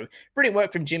one-segment show. Brilliant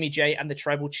work from Jimmy J and the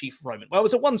Tribal Chief Roman. Well, it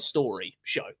was a one-story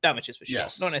show. That much is for sure.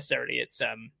 Yes. Not necessarily. It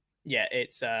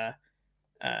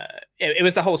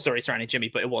was the whole story surrounding Jimmy,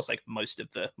 but it was like most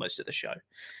of the show.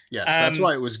 Yes, that's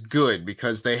why it was good,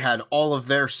 because they had all of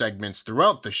their segments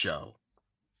throughout the show.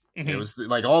 Mm-hmm. It was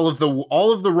like all of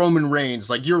the Roman Reigns,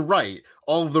 like you're right,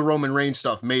 all of the Roman Reigns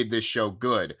stuff made this show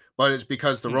good, but it's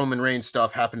because the Roman Reigns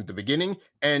stuff happened at the beginning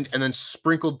and then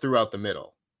sprinkled throughout the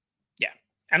middle. Yeah.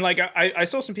 And like I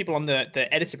saw some people on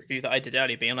the edited review that I did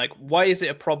earlier being like, why is it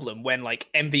a problem when like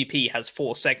MVP has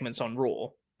 4 segments on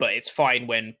Raw, but it's fine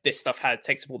when this stuff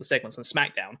takes up all the segments on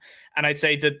SmackDown? And I'd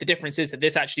say that the difference is that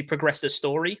this actually progressed the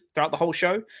story throughout the whole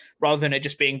show, rather than it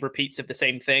just being repeats of the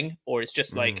same thing, or it's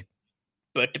just like,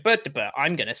 but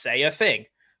I'm going to say a thing.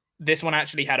 This one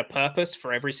actually had a purpose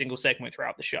for every single segment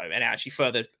throughout the show, and it actually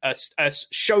furthered a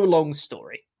show-long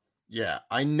story. Yeah,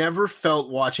 I never felt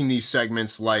watching these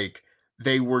segments like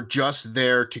they were just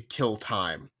there to kill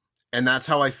time. And that's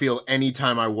how I feel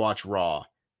anytime I watch Raw,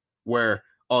 where,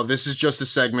 oh, this is just a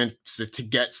segment to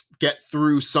get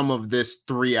through some of this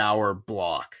 3-hour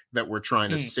block that we're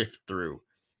trying to sift through,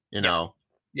 you know?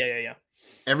 Yeah.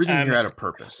 Everything here had a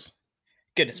purpose.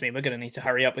 Goodness me, we're going to need to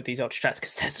hurry up with these ultra chats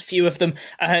because there's a few of them.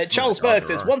 Charles Berg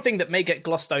says, one thing that may get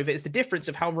glossed over is the difference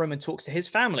of how Roman talks to his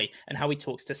family and how he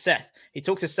talks to Seth. He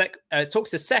talks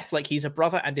to Seth like he's a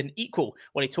brother and an equal,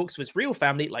 while he talks to his real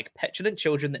family like petulant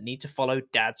children that need to follow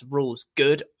dad's rules.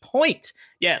 Good point.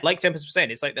 Yeah, like Tempest was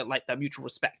saying, it's like that mutual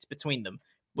respect between them,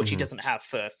 which he doesn't have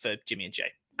for Jimmy and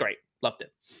Jay. Great, loved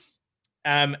it.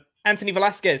 Anthony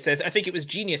Velasquez says, I think it was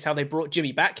genius how they brought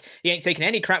Jimmy back. He ain't taking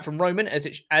any crap from Roman as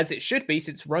it should be,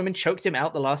 since Roman choked him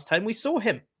out the last time we saw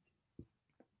him.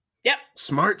 Yep.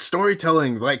 Smart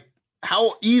storytelling. Like,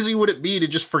 how easy would it be to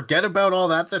just forget about all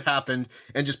that happened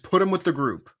and just put him with the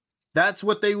group? That's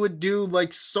what they would do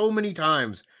like so many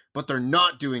times, but they're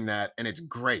not doing that, and it's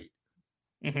great.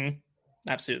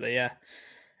 Absolutely, yeah.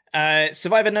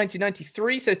 Survivor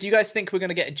 1993 says, do you guys think we're going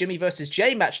to get a Jimmy versus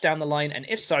Jay match down the line? And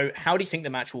if so, how do you think the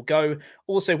match will go?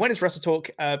 Also, when is WrestleTalk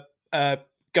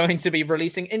going to be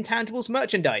releasing Intangibles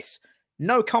merchandise?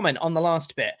 No comment on the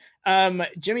last bit.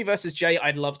 Jimmy versus Jay,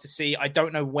 I'd love to see. I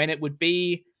don't know when it would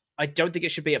be. I don't think it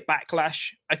should be at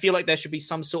Backlash. I feel like there should be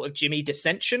some sort of Jimmy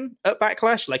dissension at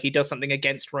Backlash, like he does something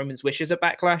against Roman's wishes at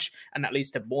Backlash, and that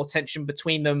leads to more tension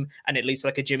between them, and it leads to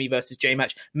like a Jimmy versus Jay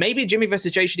match. Maybe Jimmy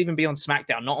versus Jay should even be on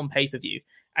SmackDown, not on pay-per-view,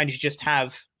 and you just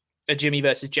have a Jimmy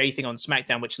versus Jay thing on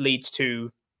SmackDown, which leads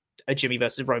to a Jimmy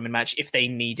versus Roman match if they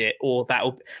need it, or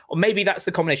maybe that's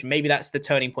the combination. Maybe that's the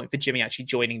turning point for Jimmy actually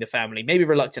joining the family, maybe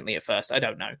reluctantly at first. I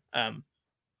don't know.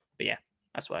 But yeah,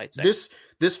 that's what I'd say.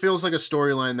 This feels like a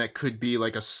storyline that could be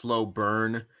like a slow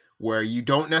burn where you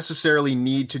don't necessarily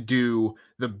need to do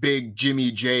the big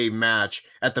Jimmy Jay match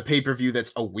at the pay-per-view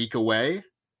that's a week away.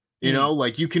 You know,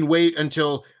 like you can wait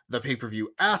until the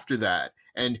pay-per-view after that.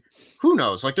 And who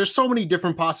knows? Like there's so many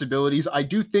different possibilities. I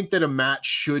do think that a match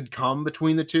should come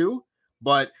between the two,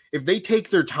 but if they take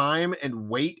their time and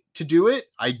wait to do it,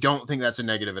 I don't think that's a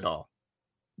negative at all.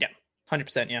 Yeah,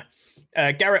 100%. Yeah.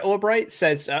 Garrett Albright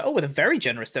says, with a very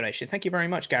generous donation. Thank you very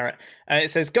much, Garrett. It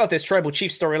says, God, this Tribal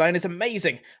Chief storyline is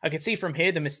amazing. I can see from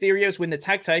here the Mysterios win the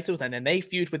tag titles and then they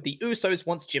feud with the Usos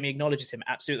once Jimmy acknowledges him.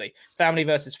 Absolutely. Family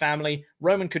versus family.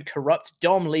 Roman could corrupt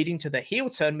Dom, leading to the heel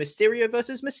turn Mysterio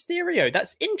versus Mysterio.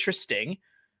 That's interesting.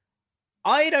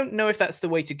 I don't know if that's the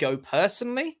way to go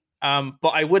personally, but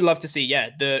I would love to see,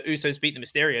 the Usos beat the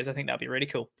Mysterios. I think that'd be really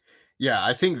cool. Yeah,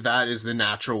 I think that is the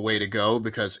natural way to go,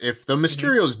 because if the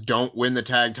Mysterios don't win the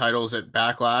tag titles at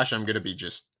Backlash, I'm going to be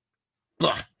just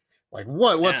like,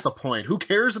 what's the point? Who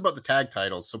cares about the tag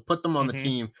titles? So put them on the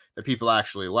team that people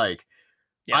actually like.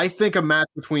 Yeah. I think a match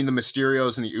between the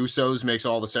Mysterios and the Usos makes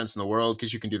all the sense in the world,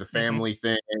 because you can do the family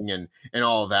thing and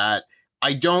all that.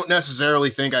 I don't necessarily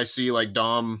think I see like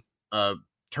Dom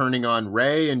turning on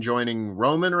Rey and joining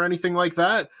Roman or anything like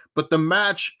that, but the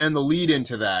match and the lead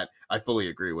into that, I fully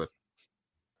agree with.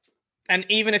 And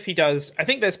even if he does, I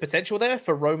think there's potential there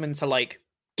for Roman to like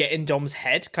get in Dom's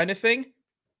head kind of thing.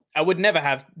 I would never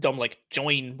have Dom like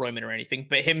join Roman or anything,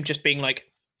 but him just being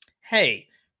like, hey,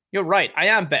 you're right, I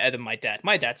am better than my dad.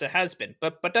 My dad's a has-been,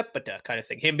 but kind of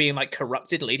thing. Him being like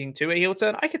corrupted leading to a heel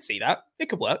turn. I could see that. It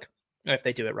could work if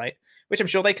they do it right, which I'm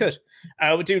sure they could.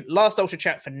 We'll do last Ultra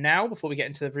Chat for now before we get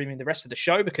into the rest of the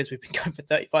show, because we've been going for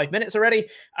 35 minutes already.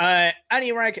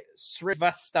 Anurag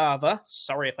Srivastava,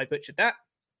 sorry if I butchered that.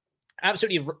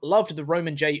 Absolutely loved the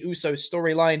Roman J. Uso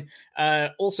storyline.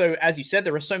 Also, as you said,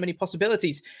 there are so many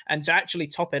possibilities. And to actually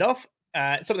top it off,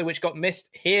 something which got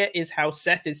missed here is how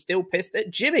Seth is still pissed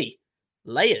at Jimmy.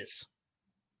 Layers.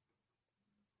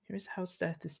 Here's how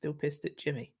Seth is still pissed at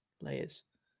Jimmy. Layers.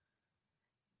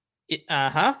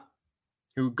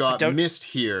 Who got missed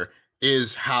here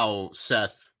is how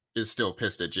Seth is still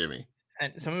pissed at Jimmy.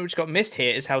 And something which got missed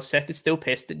here is how Seth is still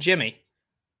pissed at Jimmy.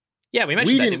 Yeah, we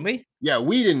mentioned that, didn't we? Yeah,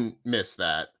 we didn't miss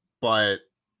that, but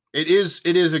it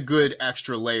is a good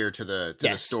extra layer to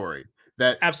the story.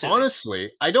 That absolutely.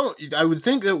 Honestly, I would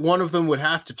think that one of them would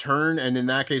have to turn, and in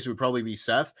that case it would probably be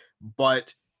Seth,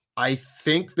 but I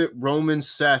think that Roman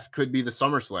Seth could be the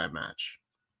SummerSlam match.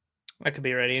 That could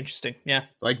be really interesting. Yeah.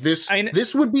 Like this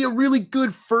would be a really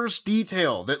good first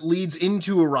detail that leads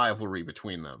into a rivalry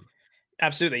between them.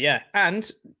 Absolutely, yeah.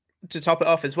 And to top it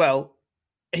off as well,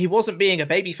 he wasn't being a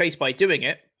babyface by doing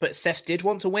it, but Seth did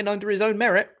want to win under his own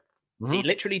merit. He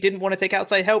literally didn't want to take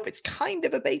outside help. It's kind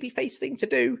of a babyface thing to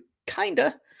do.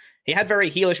 Kinda. He had very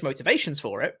heelish motivations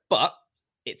for it, but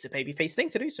it's a babyface thing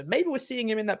to do. So maybe we're seeing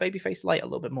him in that babyface light a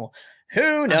little bit more.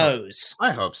 Who knows?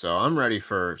 I hope so. I'm ready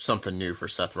for something new for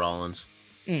Seth Rollins.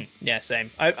 Yeah,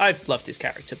 same. I've loved his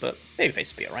character, but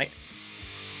babyface would be all right.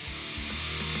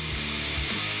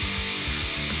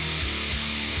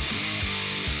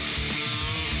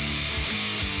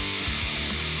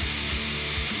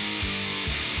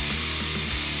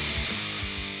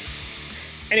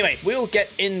 Anyway, we'll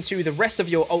get into the rest of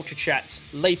your Ultra Chats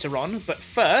later on, but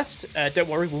first, don't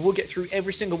worry, we will get through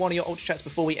every single one of your Ultra Chats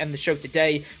before we end the show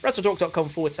today.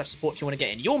 WrestleTalk.com/support if you want to get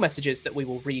in your messages that we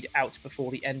will read out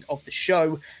before the end of the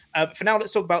show. But for now,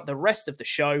 let's talk about the rest of the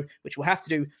show, which we'll have to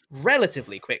do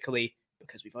relatively quickly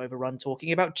because we've overrun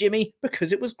talking about Jimmy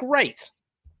because it was great.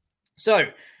 So,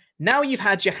 now you've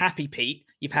had your happy Pete,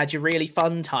 you've had your really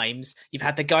fun times, you've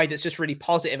had the guy that's just really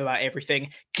positive about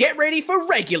everything. Get ready for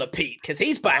regular Pete, because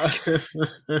he's back. I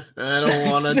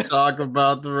don't want to talk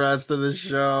about the rest of the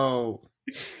show.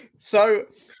 So,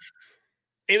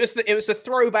 it was the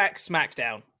throwback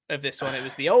SmackDown of this one. It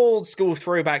was the old school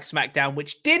throwback SmackDown,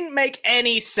 which didn't make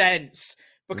any sense.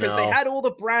 Because they had all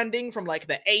the branding from like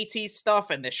the 80s stuff,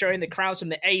 and they're showing the crowds from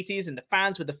the 80s and the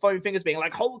fans with the foam fingers being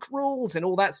like Hulk rules and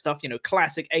all that stuff, you know,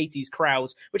 classic 80s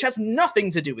crowds, which has nothing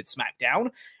to do with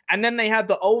SmackDown. And then they had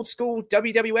the old school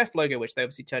WWF logo, which they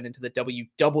obviously turned into the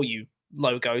WW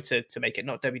logo to make it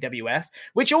not WWF,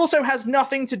 which also has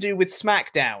nothing to do with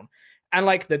SmackDown. And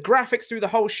like the graphics through the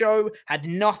whole show had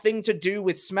nothing to do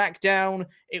with SmackDown.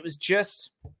 It's just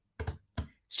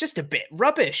a bit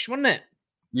rubbish, wasn't it?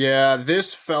 Yeah,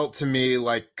 this felt to me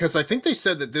like, because I think they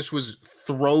said that this was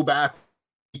Throwback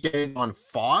Weekend on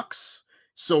Fox.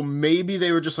 So maybe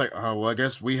they were just like, oh, well, I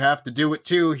guess we have to do it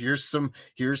too.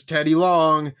 Here's Teddy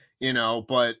Long,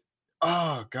 but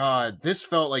oh God, this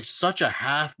felt like such a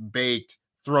half-baked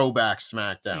throwback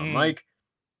SmackDown. Like,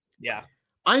 yeah.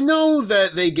 I know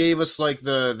that they gave us like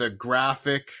the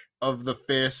graphic of the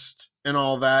fist and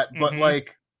all that, but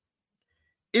like,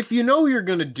 if you're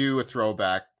going to do a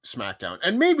throwback SmackDown,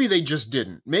 and maybe they just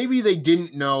didn't. Maybe they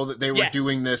didn't know that they were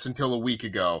doing this until a week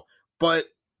ago, but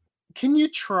can you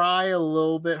try a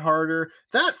little bit harder?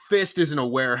 That fist is in a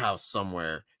warehouse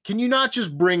somewhere. Can you not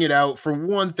just bring it out for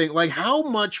one thing? Like, how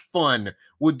much fun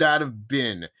would that have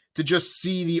been to just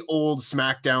see the old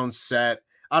SmackDown set?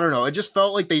 I don't know. It just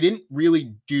felt like they didn't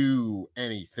really do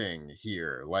anything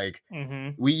here. Like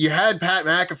you had Pat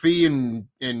McAfee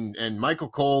and Michael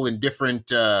Cole in different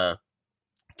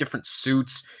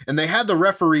suits, and they had the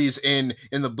referees in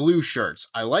the blue shirts.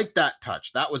 I like that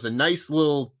touch. That was a nice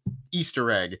little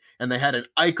Easter egg. And they had an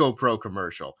Ico Pro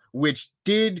commercial, which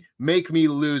did make me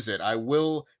lose it. I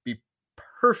will be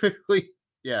perfectly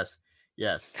yes.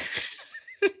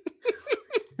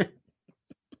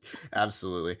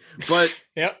 Absolutely. But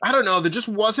I don't know, there just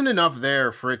wasn't enough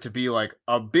there for it to be like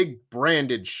a big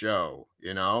branded show,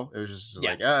 It was just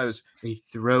like, it was a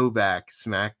throwback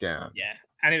SmackDown. Yeah.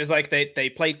 And it was like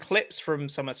they played clips from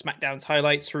some of SmackDown's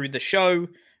highlights through the show,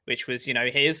 which was,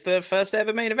 here's the first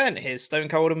ever main event. Here's Stone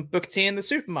Cold and Booker T in the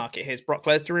supermarket. Here's Brock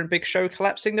Lesnar and Big Show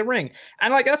collapsing the ring.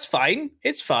 And like, that's fine.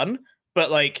 It's fun. But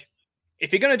like,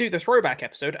 if you're going to do the throwback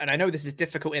episode, and I know this is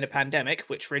difficult in a pandemic,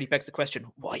 which really begs the question,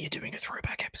 why are you doing a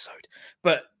throwback episode?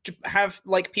 But to have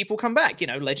like people come back,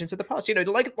 legends of the past,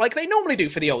 like they normally do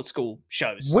for the old school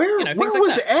shows. Where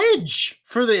was Edge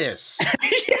for this?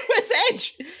 Where's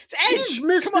Edge? It's Edge. He's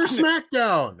Mr.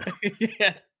 SmackDown.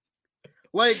 Yeah.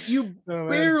 Like, you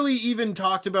barely even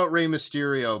talked about Rey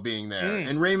Mysterio being there.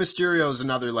 And Rey Mysterio is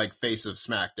another like face of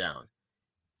SmackDown.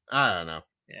 I don't know.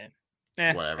 Yeah.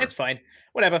 Whatever. It's fine.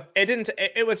 Whatever.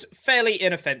 It was fairly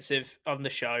inoffensive on the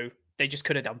show. They just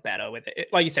could have done better with it.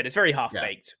 Like you said, it's very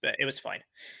half-baked, but it was fine.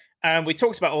 We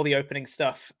talked about all the opening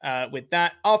stuff with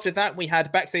that. After that, we had a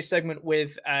backstage segment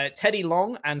with Teddy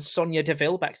Long and Sonya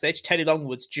Deville backstage. Teddy Long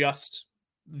was just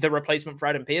the replacement for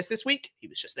Adam Pearce this week. He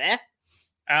was just there.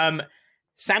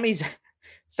 Sami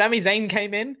Zayn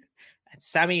came in. And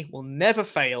Sami will never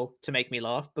fail to make me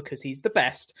laugh because he's the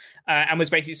best. And was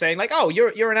basically saying like, oh,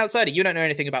 you're an outsider. You don't know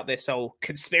anything about this whole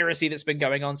conspiracy that's been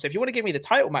going on. So if you want to give me the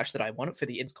title match that I want for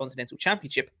the Intercontinental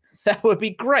Championship, that would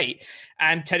be great.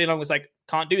 And Teddy Long was like,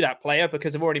 can't do that, player,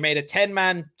 because I've already made a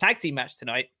 10-man tag team match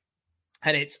tonight.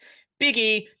 And it's Big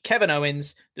E, Kevin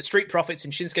Owens, the Street Profits,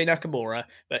 and Shinsuke Nakamura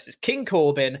versus King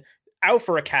Corbin,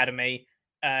 Alpha Academy,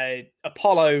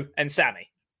 Apollo, and Sami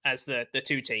as the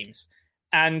two teams.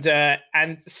 And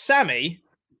Sami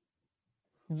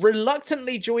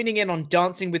reluctantly joining in on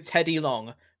Dancing with Teddy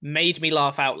Long made me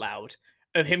laugh out loud.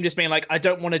 Of him just being like, I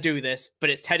don't want to do this, but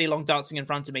it's Teddy Long dancing in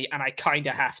front of me, and I kind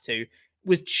of have to.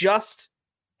 He's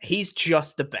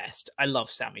just the best. I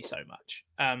love Sami so much.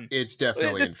 It's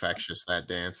definitely infectious, that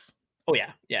dance. Oh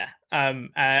yeah. I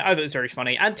thought it was very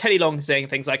funny. And Teddy Long saying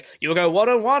things like, "You'll go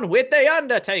 1-on-1 with the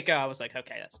Undertaker." I was like,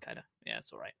 okay, that's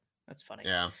it's all right. That's funny.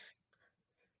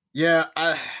 Yeah,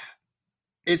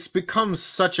 it's become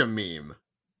such a meme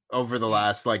over the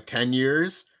last like 10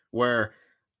 years where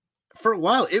for a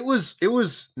while it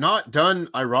was not done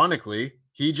ironically.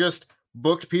 He just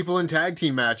booked people in tag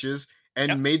team matches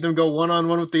and made them go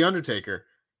 1-on-1 with the Undertaker.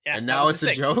 Yeah, and now it's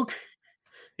a joke,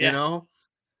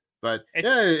 But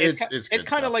it's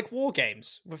kind of like War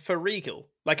Games for Regal.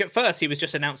 Like at first he was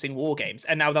just announcing War Games,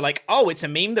 and now they're like, oh, it's a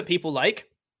meme that people like.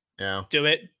 Yeah, do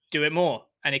it more.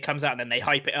 And it comes out and then they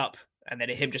hype it up. And then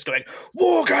him just going,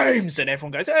 War Games! And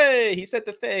everyone goes, hey, he said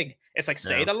the thing. It's like,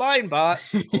 say the line, Bart,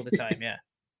 all the time. Yeah.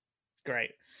 It's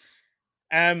great.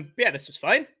 This was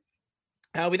fine.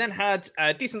 We then had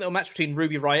a decent little match between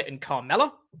Ruby Riott and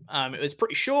Carmella. It was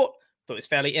pretty short. Thought it was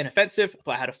fairly inoffensive.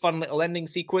 Thought I had a fun little ending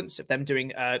sequence of them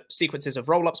doing sequences of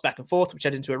roll-ups back and forth, which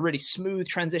led into a really smooth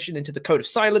transition into the Code of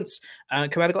Silence.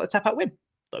 Carmella got the tap-out win.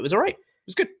 Thought it was all right. It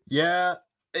was good. Yeah.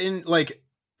 And like,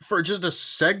 for just a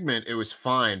segment, it was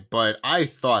fine, but I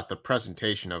thought the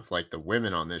presentation of like the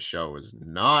women on this show was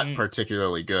not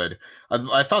particularly good.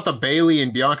 I thought the Bayley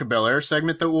and Bianca Belair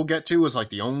segment that we'll get to was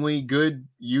like the only good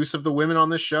use of the women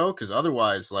on this show, because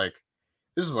otherwise, like,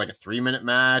 this is like a 3-minute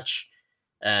match.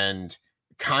 and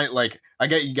kind of like, I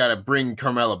get you got to bring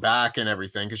Carmella back and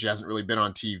everything because she hasn't really been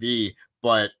on TV,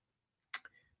 but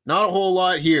not a whole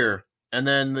lot here. And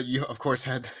then you, of course,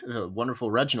 had the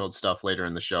wonderful Reginald stuff later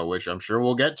in the show, which I'm sure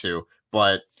we'll get to,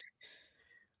 but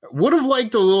would have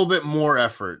liked a little bit more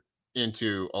effort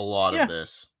into a lot of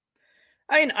this.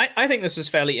 I mean, I think this was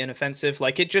fairly inoffensive.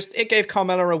 Like, it gave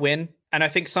Carmella a win, and I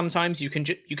think sometimes you can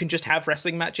just have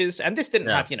wrestling matches, and this didn't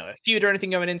have, a feud or anything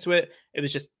going into it. It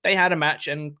was just they had a match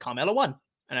and Carmella won,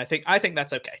 and I think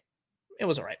that's okay. It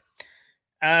was all right.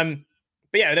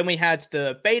 But yeah, then we had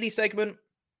the Bayley segment,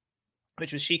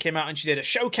 which was she came out and she did a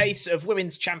showcase of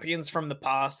women's champions from the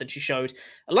past, and she showed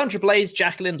Alundra Blaze,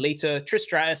 Jacqueline, Lita, Trish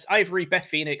Stratus, Ivory, Beth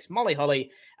Phoenix, Molly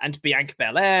Holly, and Bianca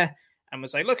Belair, and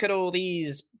was like, look at all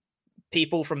these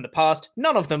people from the past.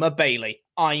 None of them are Bayley.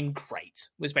 I'm great,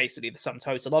 was basically the sum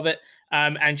total of it.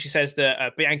 And she says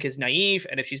that Bianca's naive,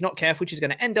 and if she's not careful, she's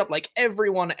going to end up like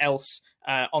everyone else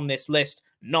on this list,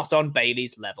 not on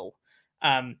Bayley's level.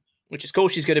 Which is cool.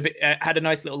 She's going to be had a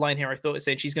nice little line here. I thought it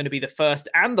said she's going to be the first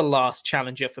and the last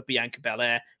challenger for Bianca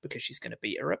Belair because she's going to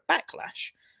beat her at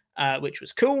Backlash, which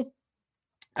was cool.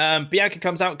 Bianca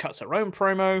comes out and cuts her own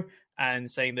promo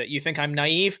and saying that you think I'm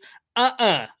naive,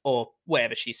 or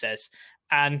whatever she says.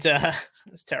 And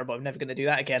it's terrible. I'm never going to do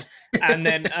that again. And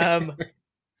then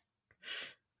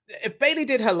if Bayley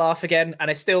did her laugh again, and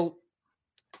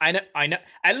I know,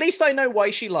 at least I know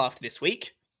why she laughed this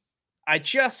week. I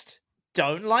just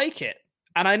don't like it.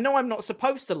 And I know I'm not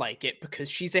supposed to like it because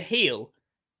she's a heel.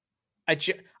 I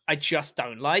just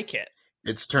don't like it.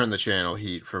 It's turned the channel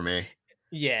heat for me.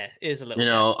 Yeah, it is a little bit.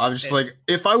 I'm just like,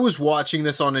 if I was watching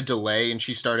this on a delay and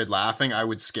she started laughing, I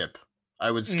would skip.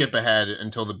 I would skip ahead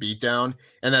until the beatdown,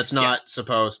 and that's not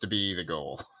supposed to be the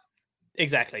goal.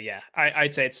 Exactly, yeah.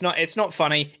 I'd say it's not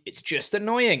funny. It's just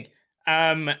annoying.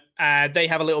 They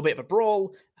have a little bit of a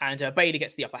brawl, and Bayley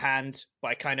gets the upper hand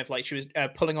by kind of like she was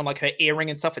pulling on like her earring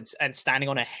and stuff and standing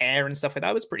on her hair and stuff like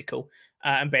that. It was pretty cool.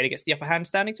 And Bayley gets the upper hand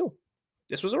standing tall.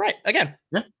 This was all right. Again,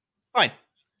 fine.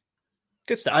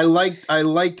 Good stuff. I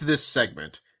liked this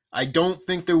segment. I don't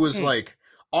think there was like,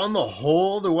 on the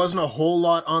whole, there wasn't a whole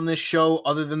lot on this show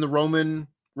other than the Roman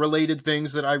related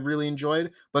things that I really enjoyed,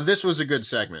 but this was a good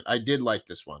segment. I did like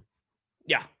this one.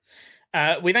 Yeah.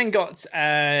 We then got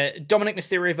Dominic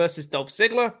Mysterio versus Dolph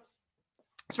Ziggler.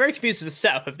 It's very confused with the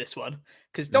setup of this one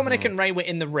because Dominic and Rey were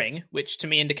in the ring, which to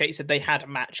me indicates that they had a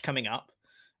match coming up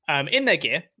in their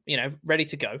gear, ready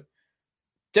to go.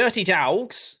 Dirty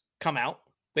Dogs come out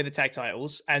with the tag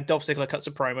titles, and Dolph Ziggler cuts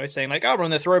a promo saying like, we're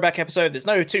on the throwback episode. There's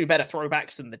no two better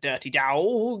throwbacks than the Dirty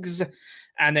Dogs.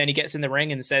 And then he gets in the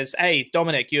ring and says, hey,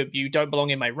 Dominic, you don't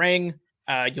belong in my ring.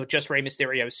 You're just Rey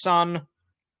Mysterio's son.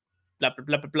 Blah, blah,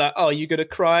 blah, blah, blah. Oh, you gonna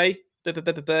cry? Blah,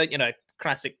 blah, blah, blah, blah.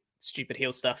 Classic stupid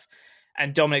heel stuff.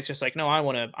 And Dominic's just like, no, I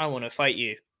want to fight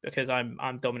you because I'm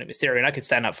Dominic Mysterio and I can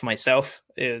stand up for myself.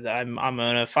 I'm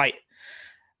gonna fight.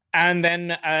 And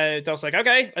then Dolph's like,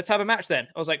 okay, let's have a match then.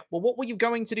 I was like, well, what were you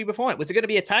going to do before it? Was it going to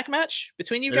be a tag match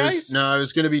between you guys? No, it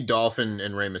was going to be Dolph and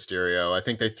Rey Mysterio. I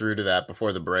think they threw to that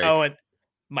before the break. Oh, it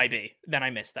might be. Then I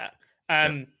missed that.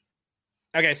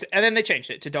 Okay, so, and then they changed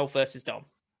it to Dolph versus Dom,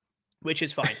 which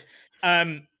is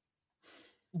fine.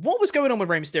 What was going on with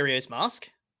Rey Mysterio's mask?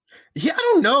 Yeah, I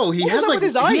don't know. He had like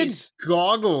his eyes?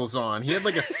 Goggles on. He had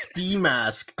like a ski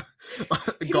mask.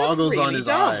 Goggles really on his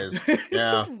eyes.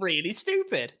 Yeah. Really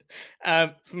stupid.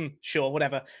 Sure,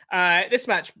 whatever. This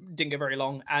match didn't go very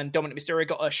long, and Dominic Mysterio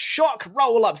got a shock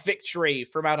roll-up victory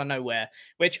from out of nowhere,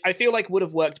 which I feel like would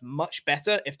have worked much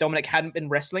better if Dominic hadn't been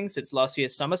wrestling since last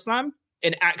year's SummerSlam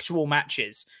in actual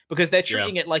matches, because they're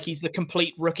treating it like he's the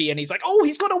complete rookie and he's like, oh,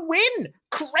 he's got to win.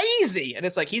 Crazy. And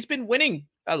it's like, he's been winning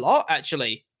a lot,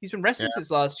 actually. He's been wrestling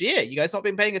since last year. You guys not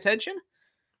been paying attention?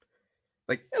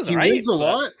 Like, he wins a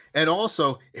lot, and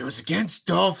also, it was against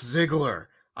Dolph Ziggler.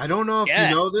 I don't know if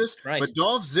you know this, but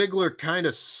Dolph Ziggler kind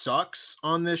of sucks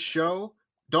on this show.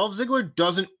 Dolph Ziggler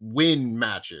doesn't win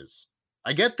matches.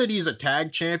 I get that he's a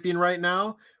tag champion right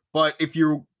now, but if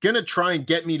you're going to try and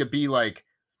get me to be, like,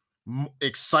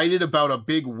 excited about a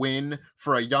big win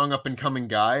for a young up-and-coming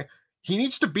guy, he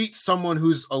needs to beat someone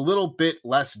who's a little bit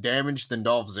less damaged than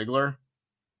Dolph Ziggler.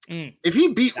 If he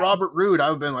beat Robert Roode, I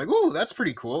would have been like, "Ooh, that's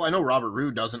pretty cool." I know Robert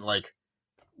Roode doesn't like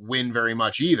win very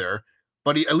much either,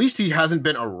 but at least he hasn't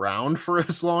been around for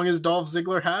as long as Dolph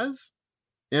Ziggler has.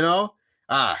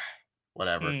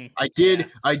 Whatever. I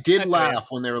did laugh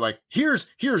when they were like, "Here's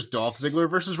Dolph Ziggler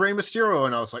versus Rey Mysterio,"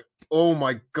 and I was like, "Oh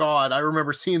my god, I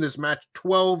remember seeing this match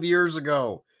 12 years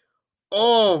ago."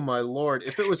 Oh my lord!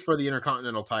 If it was for the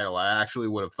Intercontinental title, I actually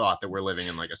would have thought that we're living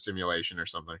in like a simulation or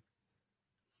something.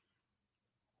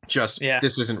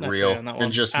 this isn't real, and we're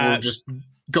just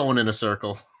going in a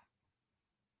circle.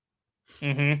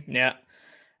 Yeah.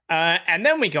 And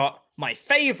then we got my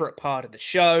favorite part of the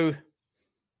show,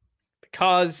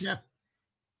 because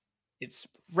it's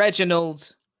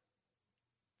Reginald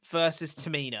versus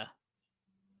Tamina.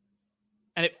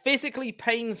 And it physically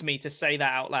pains me to say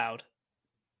that out loud.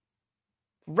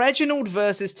 Reginald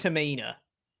versus Tamina.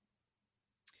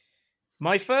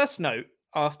 My first note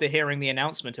after hearing the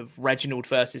announcement of Reginald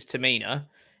versus Tamina,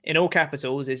 in all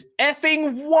capitals, is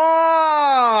effing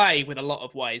why, with a lot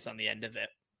of Y's on the end of it.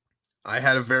 I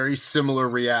had a very similar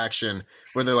reaction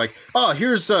where they're like, "Oh,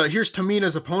 here's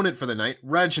Tamina's opponent for the night,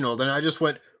 Reginald," and I just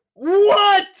went,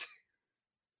 "What?"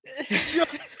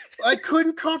 I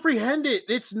couldn't comprehend it.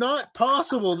 It's not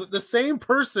possible that the same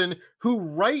person who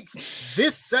writes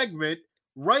this segment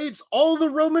writes all the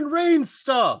Roman Reigns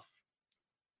stuff.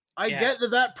 I get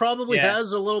that probably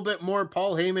has a little bit more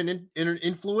Paul Heyman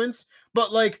influence,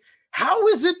 but like, how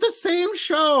is it the same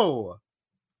show?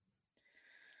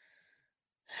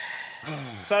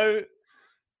 So,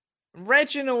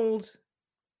 Reginald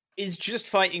is just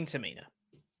fighting Tamina.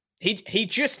 He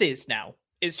just is now.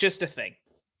 It's just a thing.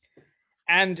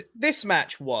 And this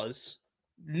match was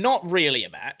not really a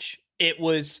match. It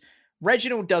was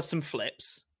Reginald does some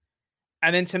flips,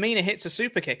 and then Tamina hits a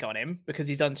super kick on him because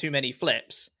he's done too many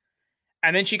flips.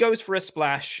 And then she goes for a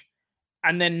splash,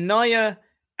 and then Nia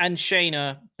and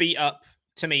Shayna beat up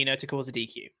Tamina to cause a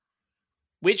DQ.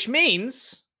 Which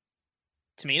means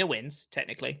Tamina wins,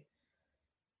 technically.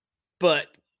 But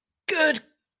good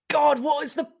God, what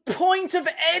is the point of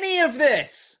any of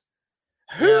this?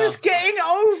 Who's getting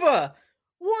over?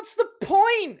 What's the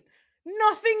point?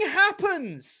 Nothing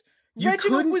happens.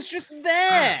 Reginald was just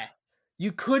there.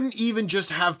 You couldn't even just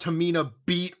have Tamina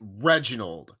beat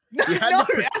Reginald. No, you had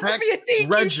it has to be a DQ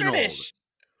Reginald. finish.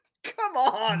 Come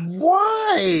on.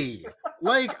 Why?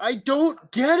 Like, I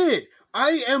don't get it.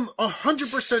 I am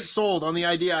 100% sold on the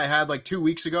idea I had like 2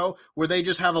 weeks ago where they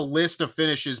just have a list of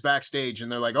finishes backstage and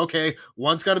they're like, okay,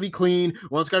 one's got to be clean,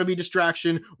 one's got to be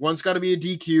distraction, one's got to be a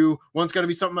DQ, one's got to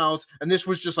be something else. And this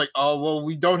was just like, oh, well,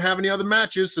 we don't have any other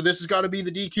matches, so this has got to be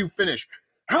the DQ finish.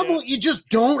 How about you just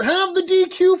don't have the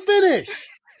DQ finish?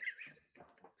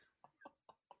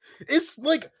 It's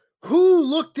like, who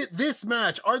looked at this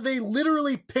match? Are they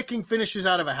literally picking finishes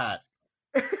out of a hat?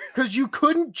 Because you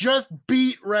couldn't just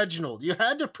beat Reginald. You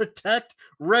had to protect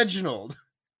Reginald.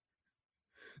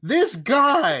 This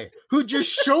guy who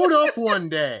just showed up one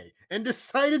day and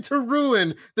decided to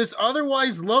ruin this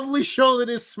otherwise lovely show that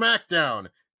is SmackDown.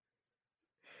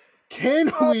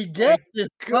 Can we get this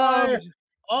guy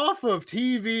off of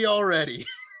TV already?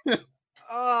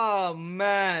 Oh,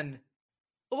 man.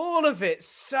 All of it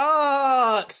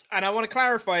sucks. And I want to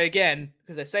clarify again,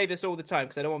 because I say this all the time,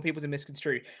 because I don't want people to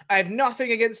misconstrue. I have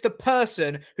nothing against the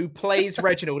person who plays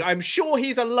Reginald. I'm sure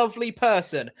he's a lovely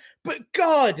person. But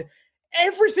God,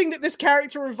 everything that this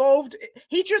character involved,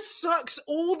 he just sucks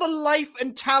all the life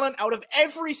and talent out of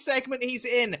every segment he's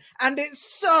in. And it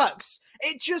sucks.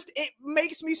 It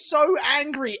makes me so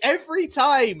angry every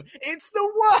time. It's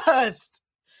the worst.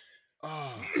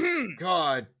 Oh,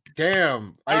 God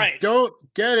damn. I don't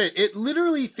get it. It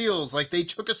literally feels like they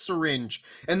took a syringe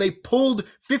and they pulled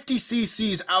 50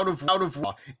 cc's out of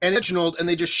Raw and Reginald and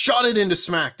they just shot it into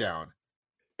SmackDown.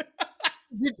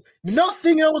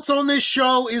 Nothing else on this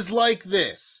show is like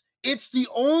this. It's the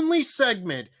only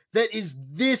segment that is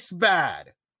this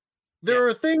bad. There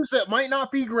are things that might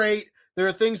not be great. There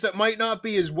are things that might not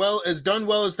be as done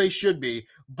well as they should be,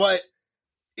 but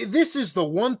this is the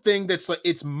one thing that's like,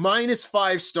 it's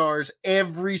 -5 stars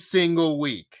every single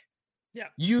week. Yeah.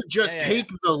 You just take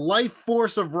the life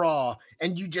force of Raw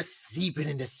and you just seep it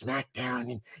into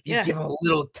SmackDown and you give a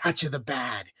little touch of the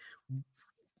bad.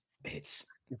 It's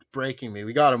breaking me.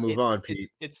 We got to move on,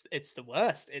 Pete. It's the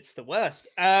worst. It's the worst.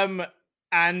 And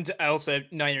also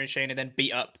Nia and Shayna then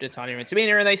beat up Natalya and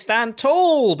Tamina and they stand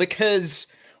tall because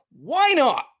why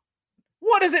not?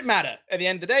 What does it matter at the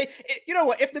end of the day? You know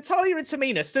what? If Natalya and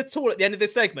Tamina stood tall at the end of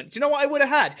this segment, do you know what I would have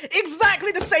had?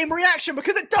 Exactly the same reaction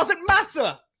because it doesn't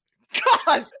matter.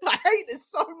 God, I hate this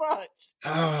so much.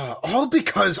 All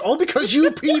because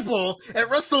you people at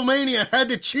WrestleMania had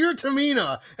to cheer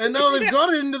Tamina, and now they've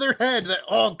got it into their head that,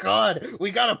 oh God,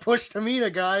 we got to push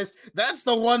Tamina, guys. That's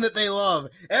the one that they love.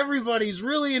 Everybody's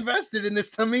really invested in this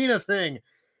Tamina thing.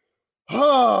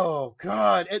 Oh,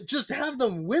 God. Just have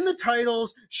them win the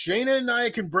titles. Shayna and Nia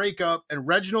can break up, and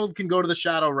Reginald can go to the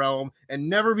Shadow Realm and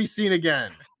never be seen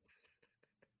again.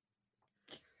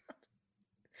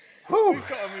 We've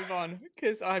got to move on,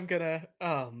 because I'm going to...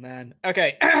 Oh, man.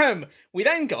 Okay. We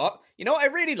then got... You know what I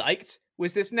really liked?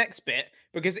 was this next bit,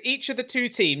 because each of the two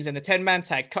teams in the 10-man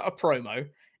tag cut a promo.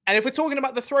 And if we're talking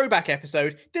about the throwback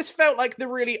episode, this felt like the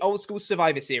really old school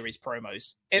Survivor Series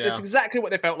promos. That's exactly what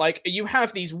they felt like. You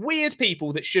have these weird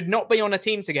people that should not be on a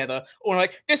team together, or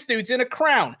like, this dude's in a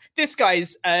crown. This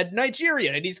guy's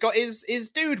Nigerian, and he's got his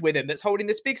dude with him that's holding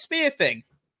this big spear thing.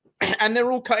 And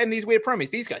they're all cutting these weird promos.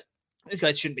 These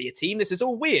guys shouldn't be a team. This is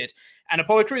all weird. And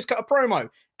Apollo Crews cut a promo.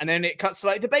 And then it cuts to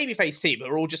like the babyface team, who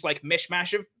are all just like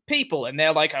mishmash of people. And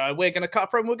they're like, we're going to cut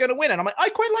a promo, we're going to win. And I'm like, I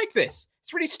quite like this.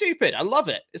 It's really stupid. I love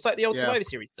it. It's like the old Survivor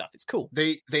Series stuff. It's cool.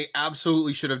 They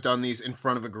absolutely should have done these in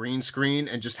front of a green screen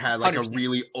and just had like 100%. A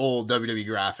really old WWE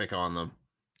graphic on them.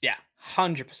 Yeah,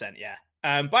 100%. Yeah.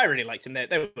 But I really liked them.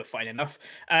 They were fine enough.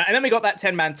 And then we got that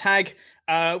 10-man tag,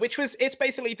 which was, it's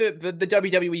basically the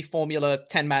WWE formula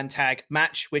 10-man tag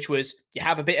match, which was you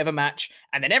have a bit of a match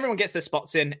and then everyone gets their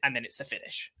spots in and then it's the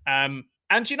finish. And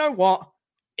you know what?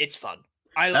 It's fun.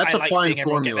 I like seeing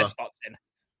everyone get their spots in.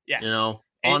 Yeah. You know,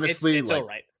 honestly, it's all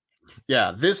right.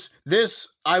 Yeah, this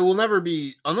I will never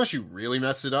be, unless you really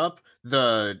mess it up.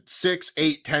 The 6,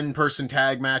 8, 10 person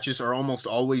tag matches are almost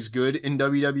always good in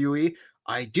WWE.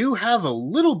 I do have a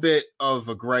little bit of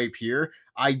a gripe here.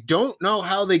 I don't know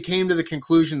how they came to the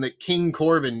conclusion that King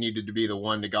Corbin needed to be the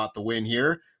one that got the win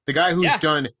here. The guy who's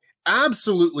done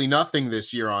absolutely nothing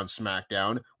this year on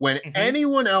SmackDown, when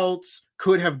anyone else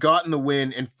could have gotten the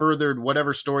win and furthered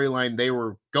whatever storyline they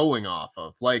were going off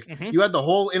of. Like, you had the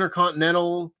whole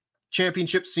Intercontinental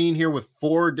Championship scene here with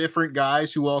 4 different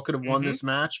guys who all could have won this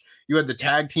match. You had the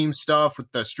tag team stuff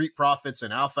with the Street Profits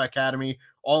and Alpha Academy,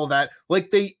 all of that.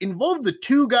 Like, they involved the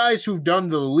 2 guys who've done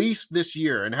the least this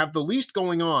year and have the least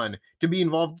going on to be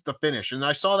involved at the finish. And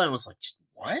I saw that and was like,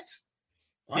 what?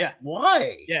 Yeah.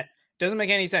 Why? Yeah. Doesn't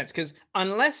make any sense, because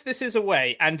unless this is a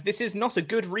way, and this is not a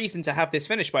good reason to have this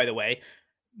finish, by the way,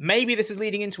 maybe this is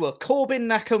leading into a Corbin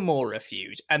Nakamura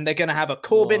feud, and they're going to have a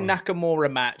Corbin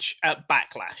Nakamura match at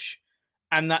Backlash.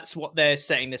 And that's what they're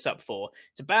setting this up for.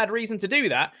 It's a bad reason to do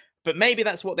that, but maybe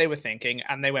that's what they were thinking,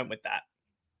 and they went with that.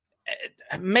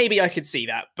 Maybe I could see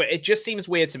that, but it just seems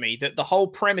weird to me that the whole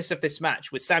premise of this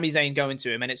match was Sami Zayn going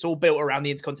to him, and it's all built around the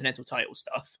Intercontinental title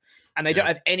stuff. And they don't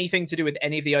have anything to do with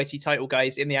any of the IT title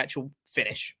guys in the actual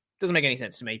finish. Doesn't make any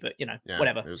sense to me, but, you know,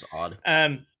 whatever. It was odd.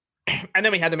 And then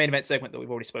we had the main event segment that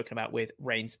we've already spoken about with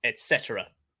Reigns, etc.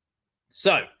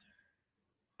 So,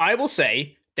 I will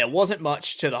say there wasn't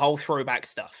much to the whole throwback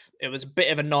stuff. It was a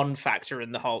bit of a non-factor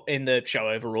in the show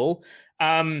overall.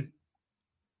 The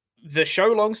show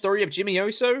long story of Jimmy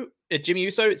Uso,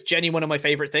 it's genuinely one of my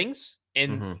favorite things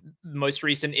in most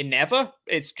recent in Never.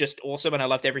 It's just awesome, and I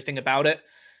loved everything about it.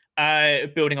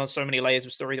 Building on so many layers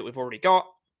of story that we've already got.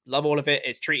 Love all of it.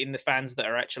 It's treating the fans that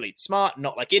are actually smart,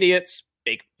 not like idiots.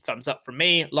 Big thumbs up from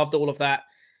me. Loved all of that.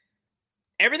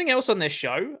 Everything else on this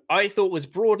show, I thought was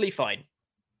broadly fine.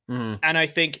 And I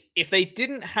think if they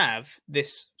didn't have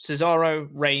this Cesaro,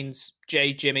 Reigns,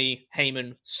 Jimmy,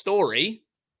 Heyman story,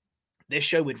 this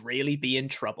show would really be in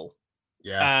trouble.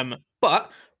 Yeah.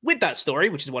 But with that story,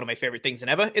 which is one of my favorite things in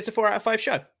ever, it's a 4 out of 5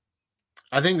 show.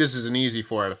 I think this is an easy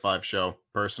 4 out of 5 show,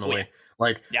 personally.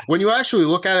 When you actually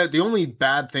look at it, the only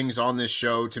bad things on this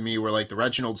show to me were like the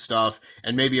Reginald stuff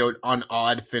and maybe an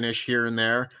odd finish here and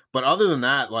there. But other than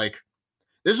that, like,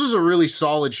 this was a really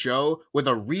solid show with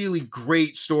a really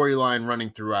great storyline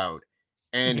running throughout.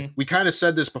 And we kind of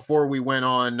said this before we went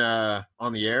on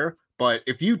the air, but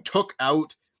if you took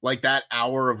out like that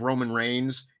hour of Roman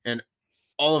Reigns and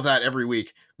all of that every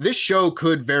week, this show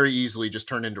could very easily just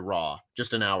turn into Raw,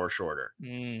 just an hour shorter.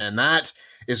 And that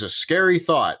is a scary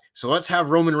thought. So let's have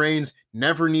Roman Reigns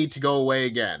never need to go away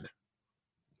again.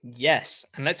 Yes.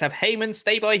 And let's have Heyman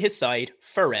stay by his side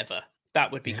forever.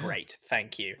 That would be great.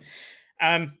 Thank you.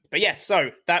 But yes,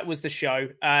 so that was the show.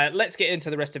 Let's get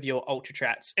into the rest of your Ultra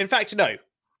Chats. In fact, no,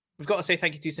 we've got to say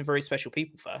thank you to some very special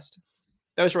people first.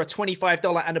 Those are a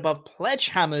 $25 and above pledge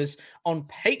hammers on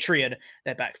Patreon.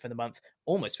 They're back for the month.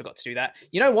 Almost forgot to do that.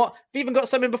 You know what? I've even got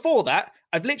something before that.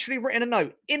 I've literally written a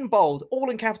note in bold, all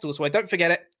in capitals, so I don't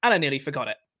forget it, and I nearly forgot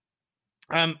it.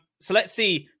 So let's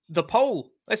see the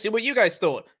poll. Let's see what you guys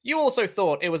thought. You also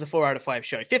thought it was a 4 out of 5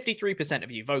 show. 53%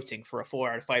 of you voting for a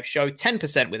 4 out of 5 show,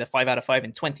 10% with a 5 out of 5,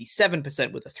 and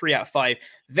 27% with a 3 out of 5.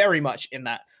 Very much in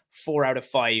that 4 out of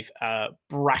 5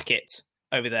 bracket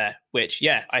over there, which,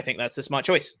 yeah, I think that's a smart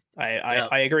choice.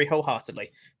 I agree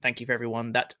wholeheartedly. Thank you for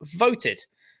everyone that voted.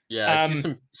 Yeah, I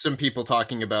see some people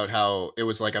talking about how it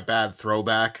was like a bad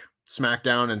throwback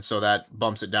SmackDown, and so that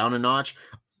bumps it down a notch.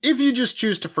 If you just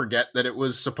choose to forget that it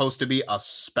was supposed to be a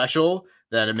special,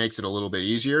 then it makes it a little bit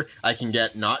easier. I can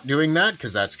get not doing that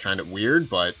because that's kind of weird,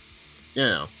 but, you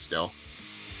know, still.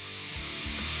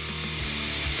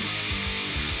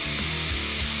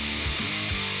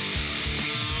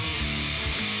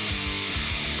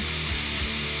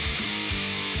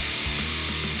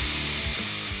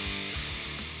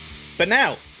 But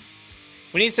now,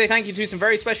 we need to say thank you to some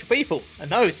very special people, and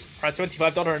those are our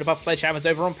 $25 and above pledge hammers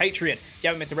over on Patreon. If you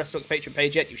haven't been to WrestleTalk's Patreon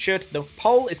page yet, you should. The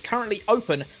poll is currently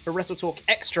open for WrestleTalk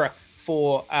Extra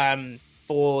for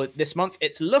this month.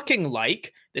 It's looking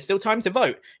like there's still time to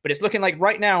vote, but it's looking like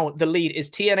right now the lead is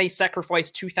TNA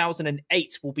Sacrifice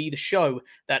 2008 will be the show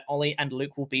that Ollie and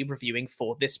Luke will be reviewing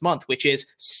for this month, which is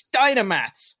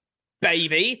Steinermaths,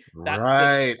 baby. That's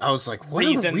right. I was like, what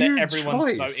reason a weird that everyone's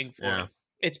choice. voting for it.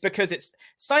 It's because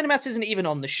Steinermaths isn't even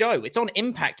on the show. It's on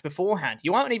Impact beforehand.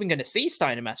 You aren't even going to see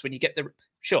Steinermaths when you get the...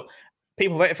 Sure,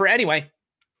 people voted for it anyway.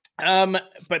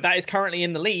 But that is currently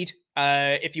in the lead.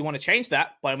 If you want to change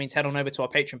that, by all means, head on over to our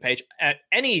Patreon page. At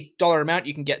any dollar amount,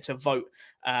 you can get to vote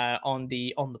on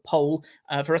the poll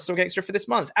for WrestleTalk Extra for this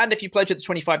month. And if you pledge at the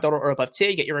 $25 or above tier,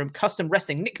 you get your own custom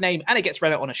wrestling nickname, and it gets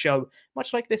read out on a show,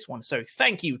 much like this one. So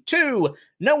thank you to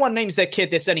No One Names Their Kid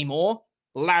This Anymore,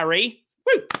 Larry.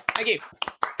 Woo! Thank you.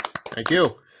 Thank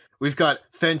you. We've got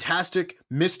fantastic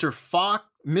Mr. Fox.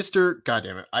 God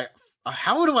damn it.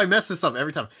 How do I mess this up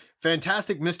every time?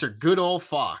 Fantastic Mr. Good Old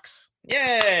Fox.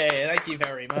 Yay! Thank you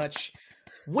very much.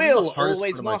 Will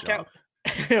always mark out.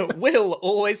 Will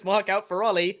always mark out for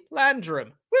Ollie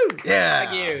Landrum. Woo! Yeah.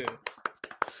 Thank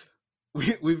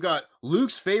you. We've got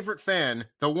Luke's favorite fan,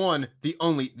 the one, the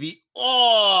only, the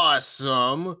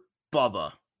awesome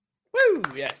Bubba. Woo!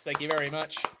 Yes, thank you very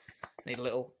much. Need a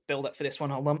little build up for this one.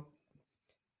 Hold on.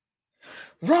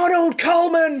 Ronald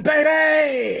Coleman,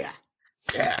 baby!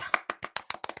 Yeah.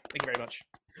 Thank you very much.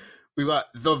 We got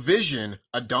The Vision,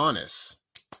 Adonis.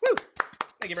 Woo!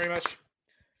 Thank you very much.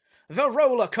 The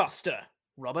Roller Coaster,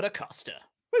 Robert Acosta.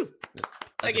 Woo!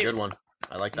 That's a good one.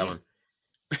 I like that one.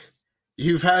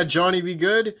 You've had Johnny be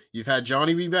good. You've had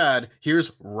Johnny be bad.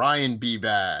 Here's Ryan be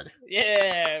bad.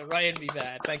 Yeah, Ryan be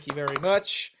bad. Thank you very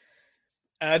much.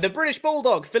 The British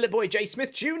Bulldog, Philip Boy J.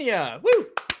 Smith Jr. Woo!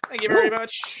 Thank you very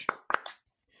much.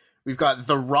 We've got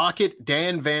The Rocket,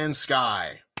 Dan Van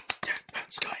Sky. Dan Van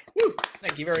Sky. Woo!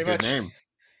 Thank you very much. Good name.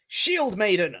 Shield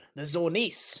Maiden, the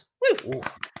Zornice. Woo! Ooh.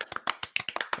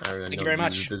 Thank you very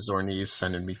much. The Zornice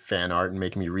sending me fan art and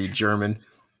making me read German.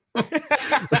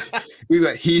 We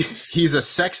got he's a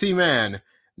sexy man,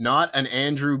 not an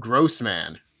Andrew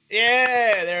Grossman.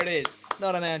 Yeah, there it is.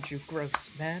 Not an Andrew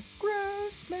Grossman.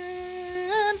 Grossman.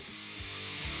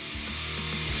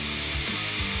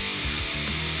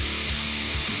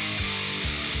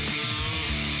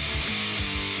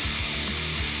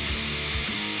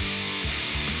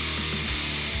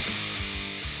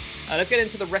 Let's get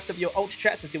into the rest of your Ultra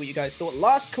Chats and see what you guys thought.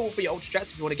 Last call for your Ultra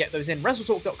Chats if you want to get those in.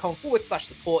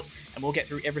 WrestleTalk.com/support, and we'll get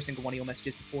through every single one of your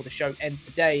messages before the show ends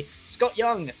today. Scott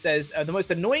Young says, the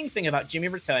most annoying thing about Jimmy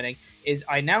returning is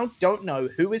I now don't know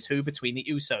who is who between the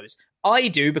Usos. I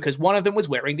do, because one of them was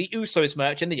wearing the Usos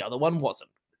merch and the other one wasn't.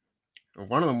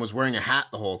 One of them was wearing a hat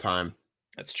the whole time.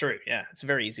 That's true. Yeah, it's a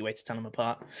very easy way to tell them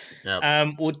apart. Yep.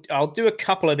 I'll do a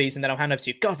couple of these and then I'll hand over to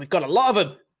you. God, we've got a lot of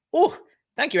them. Oh,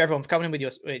 thank you everyone for coming in with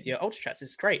your Ultra Chats. This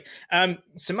is great.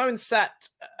 Simone Sat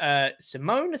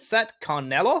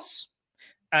Carnelos.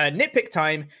 Nitpick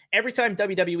time. Every time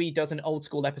WWE does an old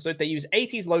school episode, they use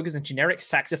 80s logos and generic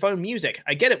saxophone music.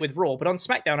 I get it with Raw, but on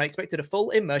SmackDown, I expected a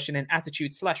full immersion in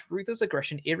attitude / ruthless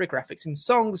aggression era graphics and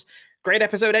songs. Great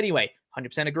episode anyway.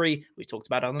 100% agree. We talked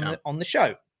about it on the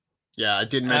show. Yeah, I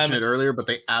did mention it earlier, but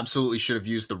they absolutely should have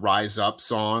used the Rise Up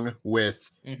song with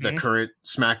the current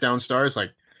SmackDown stars.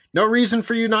 Like, no reason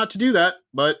for you not to do that,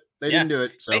 but they didn't do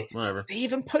it, so whatever. They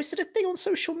even posted a thing on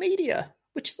social media,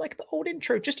 which is like the old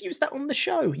intro. Just use that on the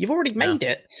show. You've already made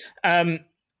it.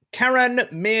 Karan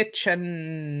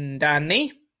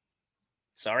Mirchandani,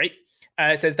 sorry,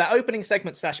 says that opening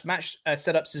segment / match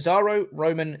set up Cesaro,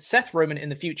 Roman, Seth Roman in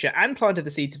the future and planted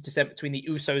the seeds of dissent between the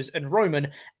Usos and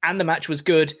Roman, and the match was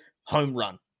good. Home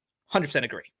run. 100%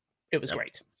 agree. It was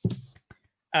great.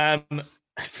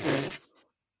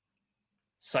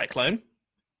 Cyclone.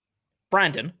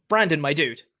 Brandon, my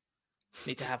dude.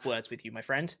 Need to have words with you, my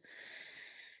friend.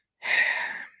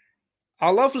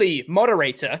 Our lovely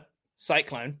moderator,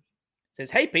 Cyclone, says,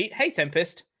 hey, Pete. Hey,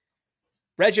 Tempest.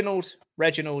 Reginald.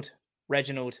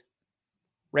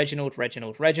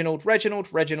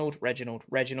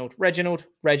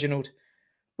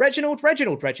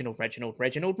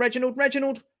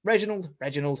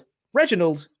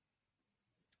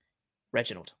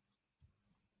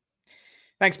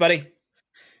 Thanks, buddy.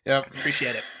 Yep.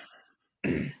 Appreciate it.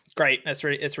 Great. That's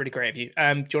really great of you.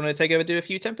 Do you want to take over, do a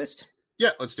few, Tempest? Yeah,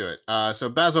 let's do it. So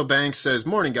Basil Banks says,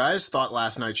 morning, guys. Thought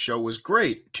last night's show was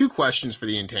great. 2 questions for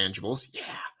the intangibles. Yeah.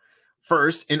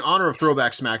 First, in honor of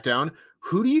Throwback SmackDown,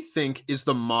 who do you think is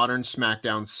the modern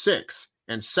SmackDown 6?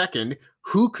 And second,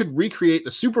 who could recreate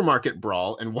the supermarket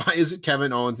brawl, and why is it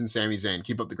Kevin Owens and Sami Zayn?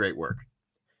 Keep up the great work.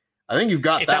 I think you've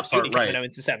got that part right. Kevin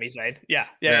Owens and Sami Zayn. Yeah,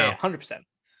 100%.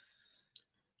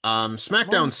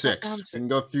 SmackDown 6. We can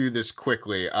go through this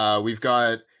quickly. We've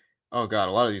got, oh god,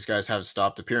 a lot of these guys have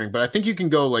stopped appearing, but I think you can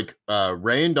go like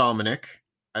Ray and Dominic.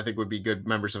 I think would be good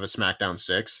members of a SmackDown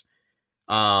 6.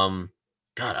 God,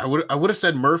 I would have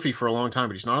said Murphy for a long time,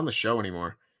 but he's not on the show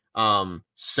anymore.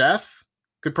 Seth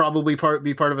could probably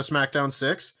be part of a SmackDown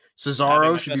 6.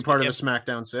 Cesaro should be part of a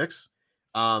SmackDown 6.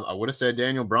 I would have said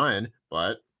Daniel Bryan,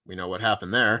 but we know what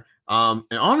happened there. And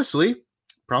honestly,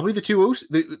 probably the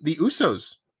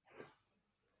Usos.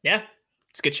 Yeah,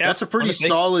 it's a good shout. That's a pretty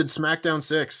solid SmackDown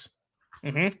 6.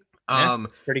 Mm-hmm.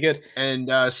 It's pretty good. And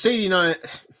Sadie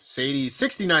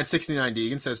 6969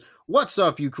 Deegan says, "What's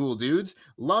up, you cool dudes?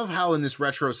 Love how in this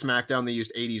retro SmackDown they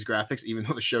used 80s graphics, even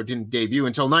though the show didn't debut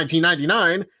until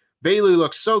 1999. Bayley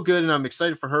looks so good, and I'm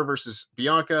excited for her versus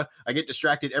Bianca. I get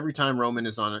distracted every time Roman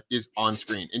is on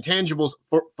screen. Intangibles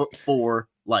for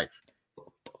life.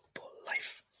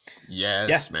 Life.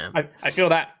 Yes, man. I feel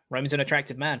that Roman's an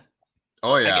attractive man.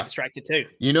 Oh yeah, I get distracted too.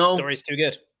 You know, the story's too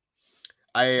good.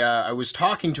 I was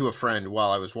talking to a friend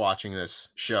while I was watching this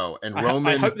show, and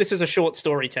Roman. I hope this is a short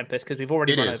story, Tempest, because we've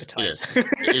already run over time.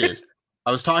 It is.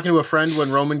 I was talking to a friend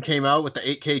when Roman came out with the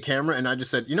 8K camera, and I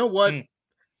just said, you know what?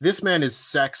 This man is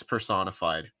sex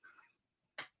personified.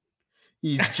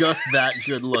 He's just that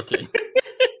good looking.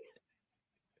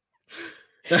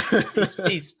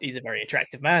 he's a very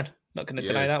attractive man. Not going to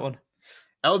deny that one.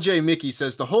 LJ Mickey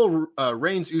says the whole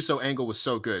Reigns Uso angle was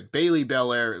so good. Bayley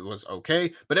Belair was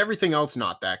okay, but everything else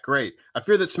not that great. I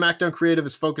fear that SmackDown Creative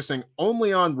is focusing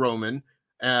only on Roman,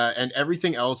 and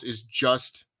everything else is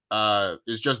just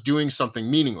doing something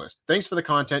meaningless. Thanks for the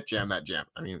content. Jam that jam.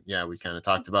 I mean, yeah, we kind of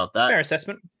talked about that. Fair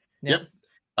assessment. Yep.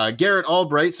 Garrett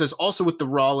Albright says also with the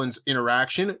Rollins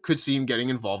interaction, could see him getting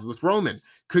involved with Roman.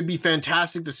 Could be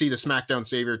fantastic to see the SmackDown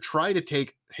Savior try to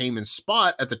take Heyman's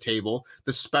spot at the table,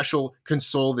 the special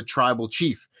console the tribal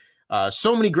chief.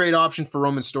 So many great options for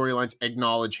Roman storylines.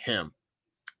 Acknowledge him.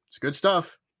 It's good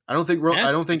stuff. I don't think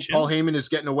Paul Heyman is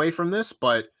getting away from this,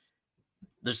 but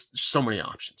there's so many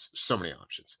options. So many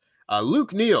options.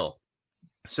 Luke Neal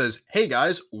says, "Hey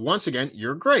guys, once again,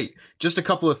 you're great. Just a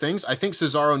couple of things. I think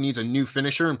Cesaro needs a new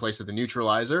finisher in place of the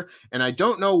neutralizer, and I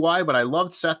don't know why, but I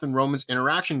loved Seth and Roman's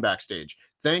interaction backstage.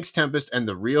 Thanks, Tempest and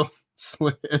the real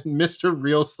Mr.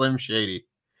 Real Slim Shady."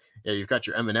 Yeah, you've got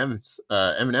your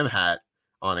Eminem hat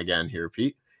on again here,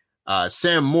 Pete.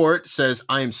 Sam Mort says,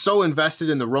 "I am so invested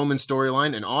in the Roman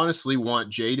storyline and honestly want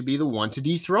Jay to be the one to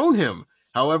dethrone him.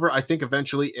 However, I think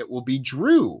eventually it will be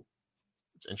Drew."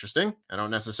 It's interesting. I don't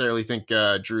necessarily think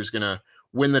Drew's going to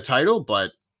win the title,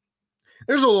 but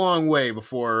there's a long way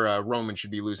before Roman should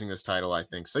be losing this title, I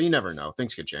think. So you never know.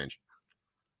 Things could change.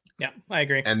 Yeah, I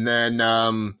agree. And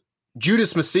then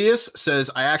Judas Macias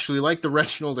says, "I actually like the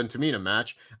Reginald and Tamina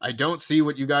match. I don't see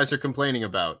what you guys are complaining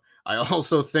about. I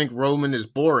also think Roman is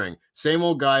boring. Same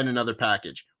old guy in another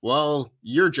package." Well,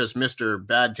 you're just Mr.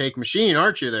 Bad Take Machine,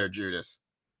 aren't you there, Judas?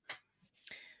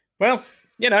 Well,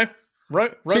 you know,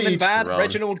 Roman bad,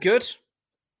 Reginald good.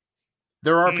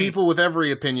 There are people with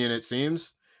every opinion, it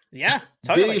seems. Yeah,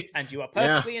 totally. And you are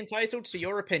perfectly entitled to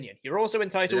your opinion. You're also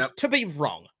entitled to be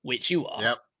wrong, which you are.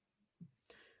 Yep.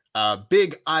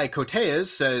 Big I Coteas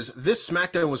says, "This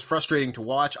SmackDown was frustrating to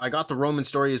watch. I got the Roman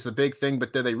story is the big thing,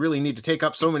 but do they really need to take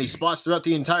up so many spots throughout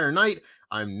the entire night?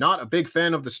 I'm not a big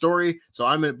fan of the story, so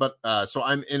I'm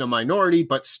in a minority,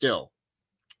 but still."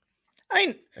 I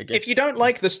mean, if you don't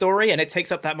like the story and it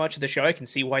takes up that much of the show, I can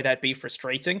see why that'd be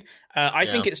frustrating. I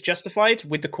think it's justified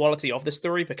with the quality of the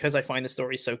story because I find the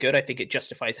story so good. I think it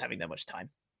justifies having that much time.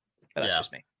 But that's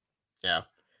just me. Yeah.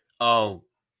 Oh,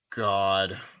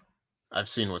 God. I've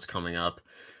seen what's coming up.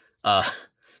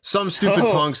 Some stupid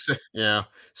punks. Yeah.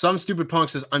 Some stupid punk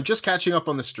says, "I'm just catching up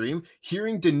on the stream.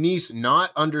 Hearing Denise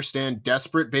not understand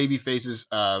desperate baby faces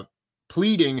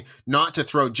pleading not to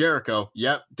throw Jericho.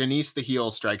 Yep, Denise the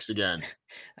heel strikes again."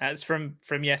 That's from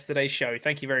yesterday's show.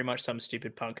 Thank you very much, some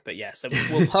stupid punk. But yes,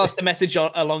 we'll pass the message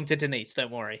along to Denise.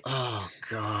 Don't worry. Oh,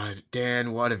 God.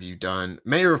 Dan, what have you done?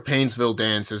 Mayor of Painesville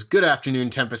Dan says, "Good afternoon,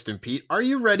 Tempest and Pete. Are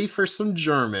you ready for some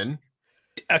German?"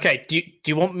 Okay, do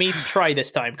you want me to try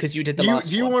this time? Because you did the last one.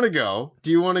 Do you want to go?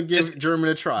 Do you want to give German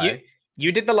a try?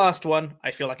 You did the last one.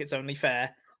 I feel like it's only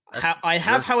fair. I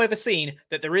have, however, seen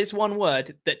that there is one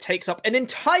word that takes up an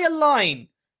entire line.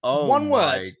 Oh, one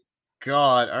word. My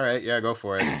God. All right. Yeah, go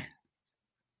for it.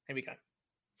 Here we go.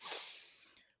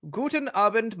 Guten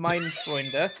Abend, mein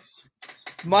Freunde.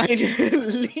 Mein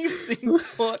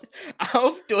Lieblingswort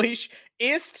auf Deutsch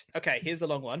ist... Okay, here's the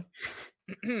long one.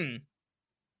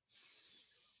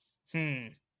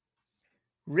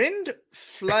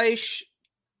 Rindfleisch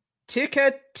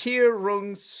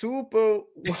Tickettierungssuppe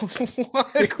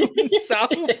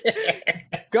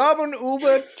Gaben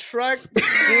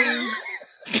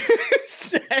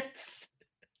Übertragungsgesetz.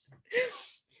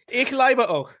 Ich liebe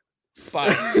auch.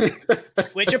 Bye.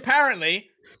 Which apparently,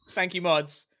 thank you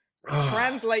mods,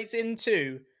 translates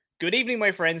into, good evening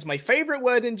my friends, my favorite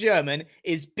word in German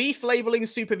is beef labeling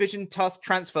supervision task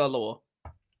transfer law.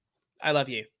 I love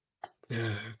you.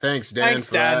 Thanks, Dan. Thanks,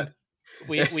 Dan.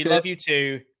 We love you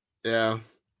too. Yeah.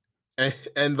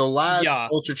 And the last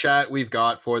Ultra Chat we've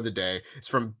got for the day is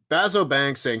from Bazo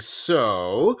Bank saying,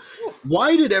 so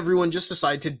why did everyone just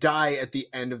decide to die at the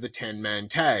end of the 10-man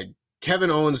tag?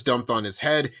 Kevin Owens dumped on his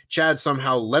head, Chad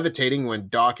somehow levitating when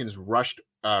Dawkins rushed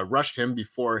him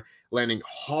before landing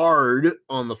hard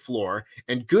on the floor,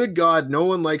 and good God, no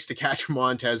one likes to catch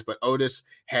Montez, but Otis'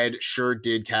 head sure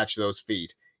did catch those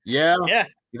feet. Yeah.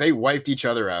 They wiped each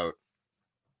other out.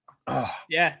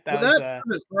 Yeah, that's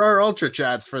it for our Ultra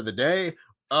Chats for the day.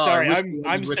 Sorry,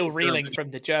 I'm still reeling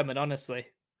from the German, honestly.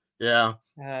 Yeah.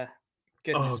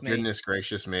 Goodness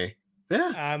gracious me.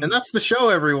 Yeah, and that's the show,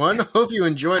 everyone. Hope you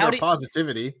enjoyed our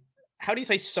positivity. How do you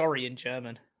say sorry in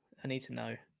German? I need to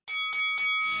know.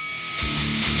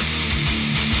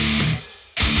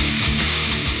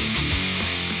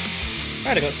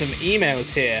 Right, I got some emails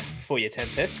here for you,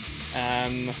 Tempest.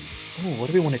 What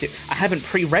do we want to do? I haven't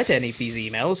pre-read any of these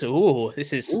emails. We're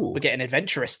getting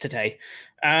adventurous today.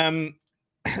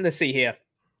 Let's see here.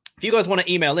 If you guys want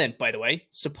to email in, by the way,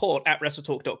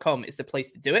 support@wrestletalk.com is the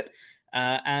place to do it.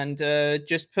 And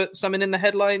just put something in the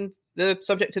headline, the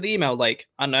subject to the email, like,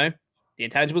 I don't know, the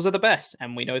intangibles are the best,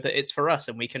 and we know that it's for us,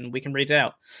 and we can read it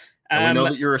out. And we know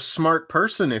that you're a smart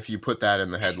person if you put that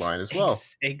in the headline as well.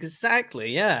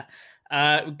 Exactly, yeah.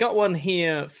 We've got one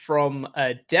here from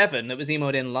Devon that was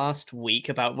emailed in last week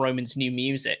about Roman's new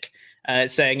music,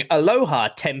 saying, aloha,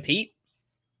 Tempete.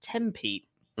 Tempete.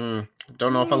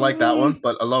 Don't know if I like that one,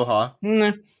 but aloha.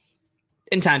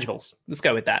 Intangibles. Let's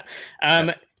go with that.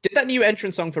 Did that new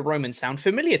entrance song for Roman sound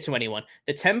familiar to anyone?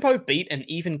 The tempo, beat, and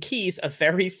even keys are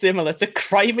very similar to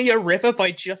Cry Me a River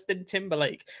by Justin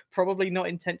Timberlake. Probably not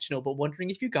intentional, but wondering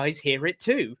if you guys hear it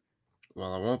too.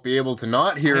 Well, I won't be able to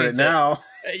not hear it now.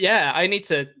 I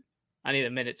need a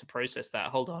minute to process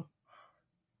that. Hold on.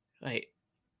 Wait.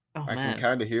 Oh, I can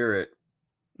kind of hear it.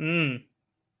 Oh,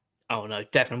 no.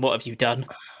 Devon, what have you done?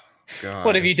 God.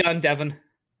 What have you done, Devon?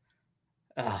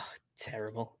 Oh,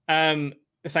 terrible.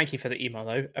 Thank you for the email,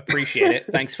 though. Appreciate it.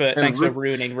 Thanks for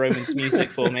ruining Roman's music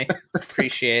for me.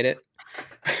 Appreciate it.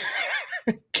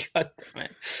 God damn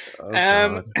it.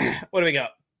 God. What do we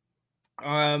got?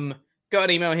 Got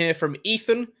an email here from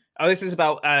Ethan. This is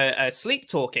about sleep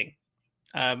talking.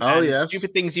 Yes.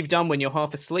 Stupid things you've done when you're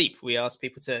half asleep. We asked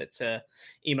people to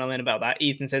email in about that.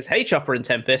 Ethan says, hey, Chopper and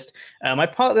Tempest. My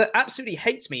partner absolutely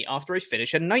hates me after I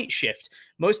finish a night shift.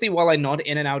 Mostly while I nod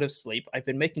in and out of sleep, I've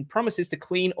been making promises to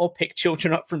clean or pick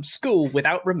children up from school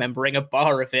without remembering a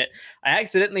bar of it. I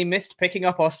accidentally missed picking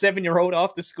up our 7-year-old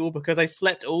after school because I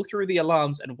slept all through the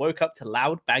alarms and woke up to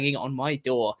loud banging on my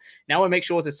door. Now I make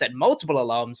sure to set multiple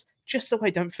alarms just so I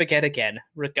don't forget again.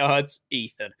 Regards,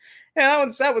 Ethan. Yeah,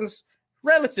 that one's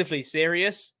relatively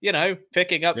serious,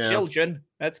 picking up children.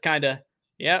 That's kind of,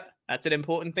 that's an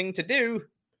important thing to do.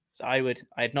 So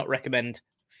I'd not recommend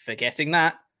forgetting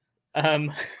that.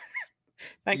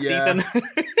 Thanks, Ethan.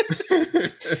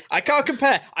 I can't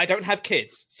compare. I don't have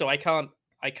kids, so I can't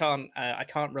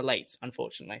relate,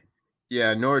 unfortunately.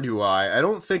 Yeah, nor do I. I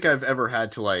don't think I've ever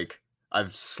had to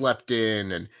I've slept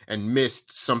in and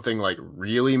missed something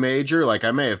really major.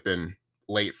 I may have been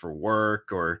late for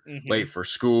work or late for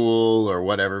school or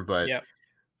whatever, but if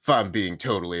I'm being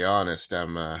totally honest, I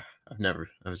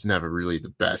was never really the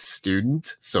best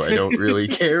student, so I don't really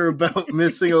care about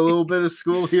missing a little bit of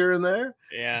school here and there.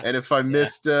 Yeah. And if I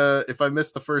missed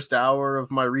the first hour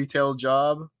of my retail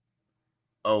job,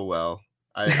 oh well.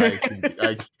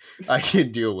 I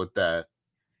can deal with that.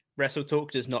 Wrestle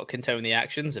Talk does not condone the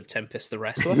actions of Tempest the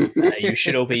Wrestler. You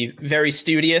should all be very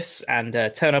studious and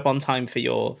turn up on time for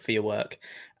your work.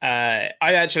 I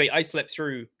slept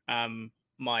through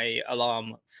my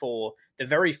alarm for the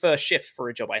very first shift for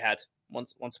a job I had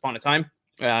once upon a time.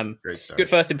 Great start. Good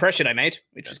first impression I made,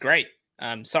 which was great.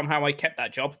 Somehow I kept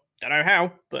that job. Don't know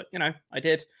how, but I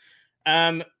did.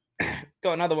 Got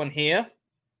another one here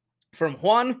from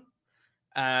Juan.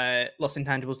 Lost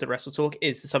Intangibles to Wrestle Talk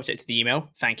is the subject of the email.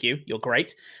 Thank you. You're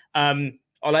great.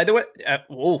 Hola de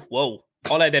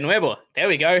nuevo. There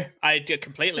we go. I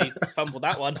completely fumbled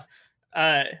that one.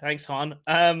 Thanks, Han.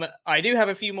 I do have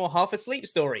a few more half asleep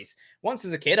stories. Once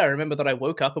as a kid, I remember that I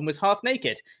woke up and was half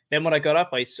naked. Then when I got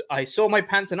up, I saw my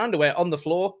pants and underwear on the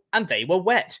floor, and they were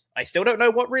wet. I still don't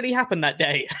know what really happened that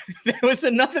day. There was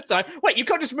another time. Wait, you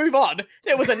can't just move on.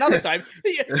 There was another time.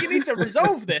 You need to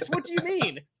resolve this. What do you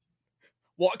mean?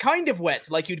 What kind of wet?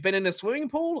 Like you'd been in a swimming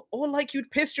pool, or like you'd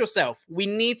pissed yourself? We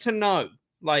need to know.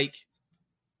 Like,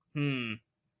 we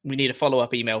need a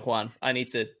follow-up email, Juan. We need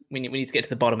to get to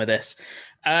the bottom of this.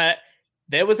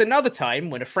 There was another time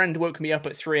when a friend woke me up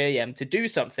at 3 a.m. to do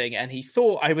something, and he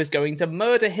thought I was going to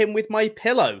murder him with my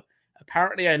pillow.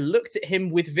 Apparently, I looked at him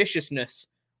with viciousness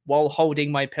while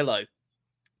holding my pillow.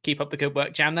 Keep up the good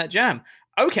work, Jam That Jam.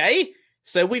 Okay,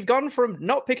 so we've gone from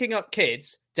not picking up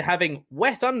kids to having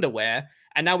wet underwear,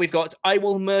 and now we've got I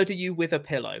will murder you with a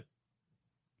pillow.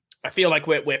 I feel like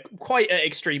we're quite at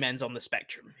extreme ends on the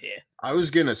spectrum here. I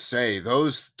was gonna say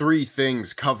those three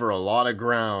things cover a lot of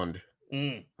ground.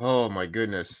 Oh my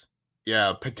goodness.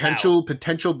 Yeah, potential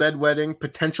bedwetting,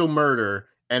 potential murder,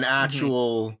 and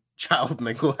actual child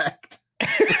neglect.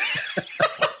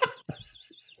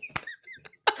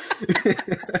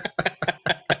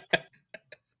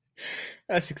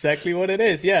 That's exactly what it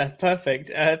is. Yeah, perfect.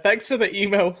 Thanks for the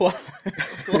email, Juan.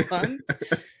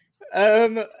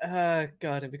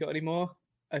 God, have we got any more?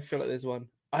 I feel like there's one.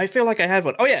 I feel like I had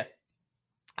one. Oh yeah,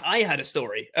 I had a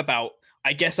story about.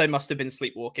 I guess I must have been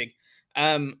sleepwalking.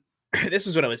 This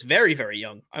was when I was very, very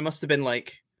young. I must have been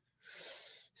like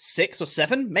 6 or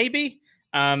 7, maybe.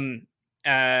 And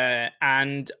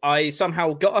I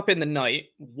somehow got up in the night,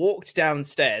 walked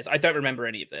downstairs. I don't remember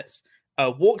any of this.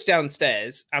 Walked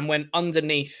downstairs and went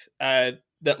underneath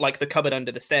the cupboard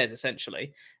under the stairs,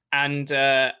 essentially. And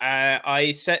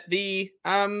I set the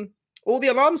all the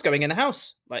alarms going in the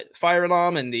house, like the fire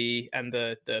alarm and the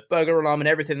burglar alarm and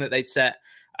everything that they'd set.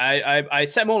 I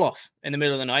set them all off in the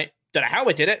middle of the night. Don't know how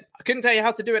I did it. I couldn't tell you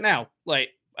how to do it now. But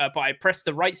I pressed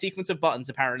the right sequence of buttons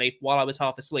apparently while I was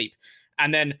half asleep.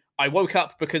 And then I woke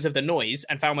up because of the noise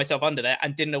and found myself under there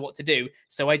and didn't know what to do.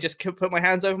 So I just put my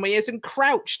hands over my ears and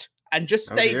crouched and just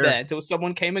stayed there until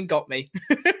someone came and got me,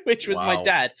 which was my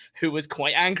dad, who was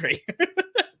quite angry.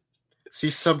 See,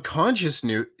 subconscious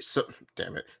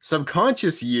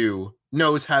you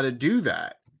knows how to do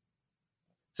that.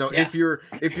 So if you're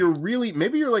really,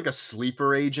 maybe you're like a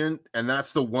sleeper agent and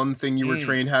that's the one thing you were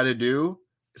trained how to do.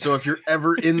 So if you're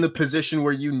ever in the position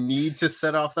where you need to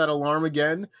set off that alarm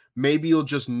again, maybe you'll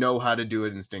just know how to do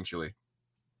it instinctually.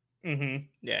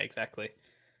 Yeah, exactly.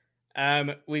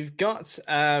 We've got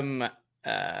another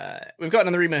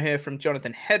email here from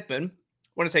Jonathan Hedman.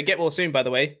 I want to say get well soon, by the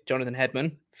way, Jonathan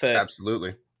Hedman, for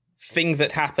absolutely thing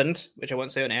that happened, which I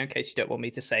won't say on air in case you don't want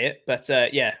me to say it. But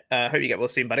hope you get well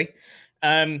soon, buddy.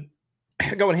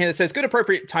 Go on here that says good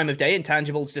appropriate time of day.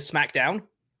 Intangibles to SmackDown.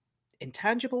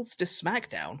 Intangibles to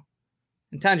SmackDown.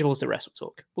 Intangibles to Wrestle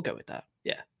Talk. We'll go with that.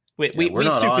 Yeah, we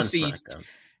supersede.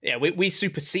 Yeah, we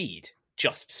supersede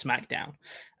just SmackDown.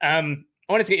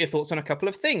 I wanted to get your thoughts on a couple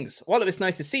of things. While it was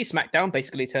nice to see SmackDown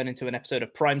basically turn into an episode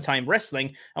of primetime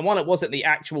wrestling, and while it wasn't the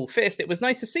actual fist, it was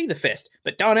nice to see the fist.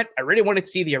 But darn it, I really wanted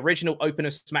to see the original opener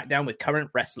SmackDown with current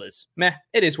wrestlers. Meh,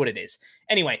 it is what it is.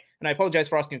 Anyway, and I apologize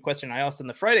for asking a question I asked on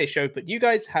the Friday show, but do you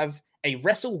guys have a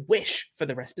wrestle wish for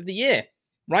the rest of the year?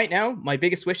 Right now, my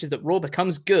biggest wish is that Raw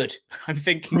becomes good. I'm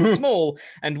thinking small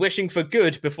and wishing for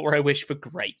good before I wish for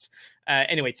great.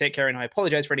 Anyway, take care, and I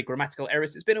apologize for any grammatical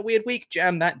errors. It's been a weird week.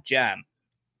 Jam that jam.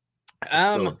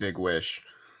 Still a big wish.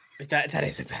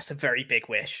 That's a very big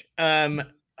wish. A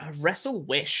wrestle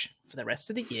wish for the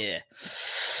rest of the year.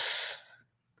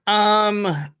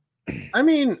 I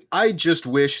mean, I just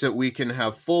wish that we can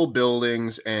have full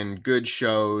buildings and good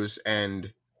shows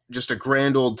and just a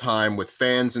grand old time with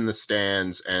fans in the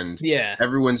stands and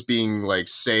everyone's being like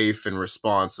safe and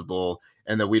responsible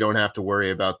and that we don't have to worry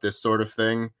about this sort of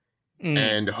thing.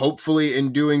 And hopefully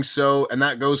in doing so, and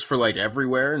that goes for like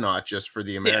everywhere, not just for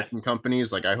the American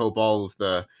companies. Like I hope all of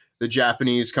the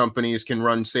Japanese companies can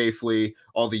run safely,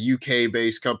 all the UK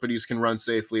based companies can run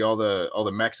safely, all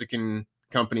the Mexican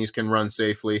companies can run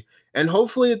safely. And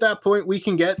hopefully at that point we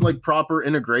can get like proper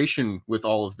integration with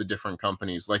all of the different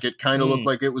companies. Like it kind of looked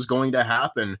like it was going to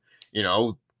happen,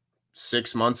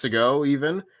 6 months ago,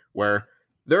 even, where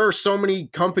there are so many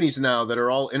companies now that are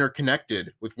all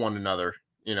interconnected with one another.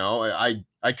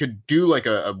 I could do like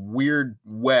a weird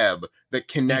web that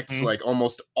connects like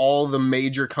almost all the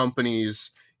major companies,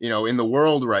 in the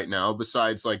world right now,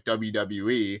 besides like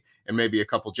WWE and maybe a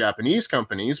couple Japanese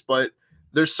companies. But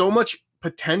there's so much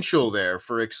potential there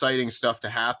for exciting stuff to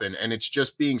happen. And it's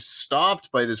just being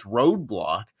stopped by this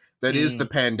roadblock that is the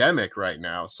pandemic right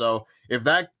now. So if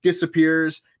that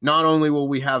disappears, not only will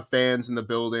we have fans in the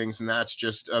buildings, and that's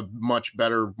just a much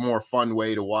better, more fun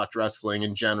way to watch wrestling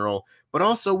in general, but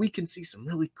also we can see some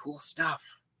really cool stuff.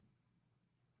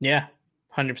 Yeah,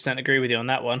 100% agree with you on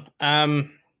that one.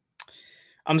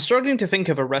 I'm struggling to think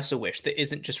of a Wrestle Wish that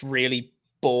isn't just really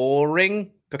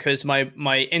boring, because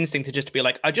my instinct is just to be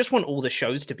like, I just want all the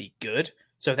shows to be good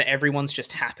so that everyone's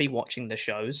just happy watching the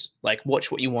shows. Like,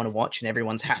 watch what you want to watch and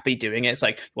everyone's happy doing it. It's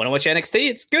like, you want to watch NXT?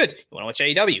 It's good. You want to watch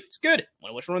AEW? It's good. You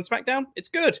want to watch Raw and SmackDown? It's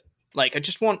good. Like, I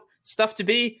just want stuff to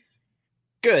be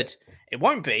good. It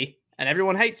won't be, and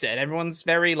everyone hates it. And everyone's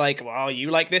very like, well,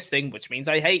 you like this thing, which means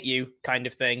I hate you kind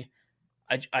of thing.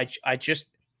 I just,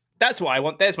 that's what I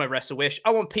want. There's my Wrestle Wish.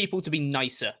 I want people to be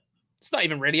nicer. It's not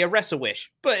even really a Wrestle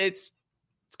Wish, but it's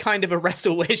kind of a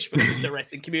Wrestle Wish because the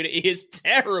wrestling community is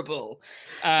terrible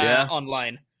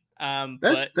online.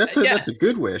 That's a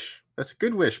good wish. That's a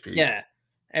good wish, Pete. Yeah.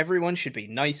 Everyone should be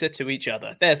nicer to each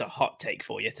other. There's a hot take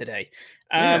for you today.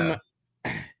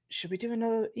 Should we do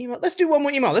another email? Let's do one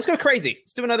more email. Let's go crazy.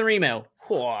 Let's do another email.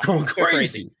 Going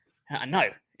crazy. I know.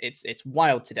 It's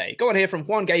wild today. Go on here from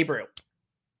Juan Gabriel.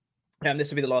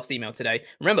 This will be the last email today.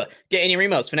 Remember, get in your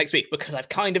emails for next week because I've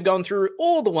kind of gone through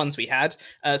all the ones we had.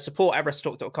 Support at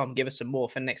WrestleTalk.com. Give us some more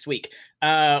for next week.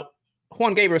 Juan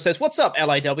Gabriel says, "What's up,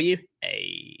 LIW?"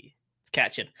 Hey, it's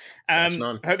catching. I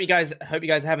hope you guys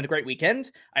are having a great weekend.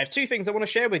 I have two things I want to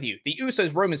share with you. The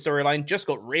Usos Roman storyline just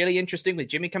got really interesting with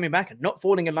Jimmy coming back and not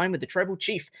falling in line with the Tribal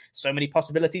Chief. So many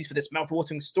possibilities for this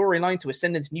mouthwatering storyline to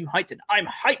ascend into new heights, and I'm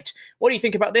hyped. What do you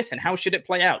think about this, and how should it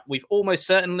play out? We've almost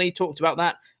certainly talked about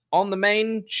that on the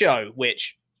main show,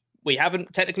 which we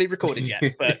haven't technically recorded yet,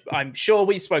 but I'm sure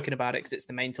we've spoken about it because it's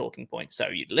the main talking point. So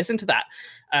you listen to that.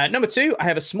 Number two, I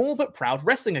have a small but proud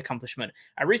wrestling accomplishment.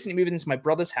 I recently moved into my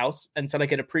brother's house until I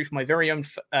get approved for my very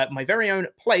own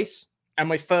place and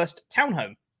my first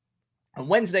townhome. On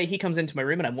Wednesday, he comes into my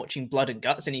room and I'm watching Blood and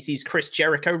Guts and he sees Chris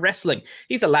Jericho wrestling.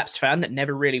 He's a lapsed fan that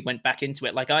never really went back into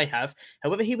it like I have.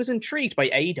 However, he was intrigued by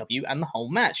AEW and the whole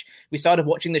match. We started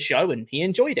watching the show and he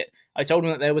enjoyed it. I told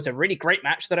him that there was a really great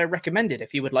match that I recommended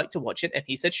if he would like to watch it, and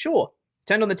he said sure.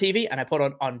 Turned on the TV and I put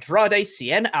on Andrade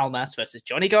Cien Almas versus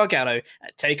Johnny Gargano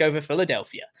at TakeOver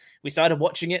Philadelphia. We started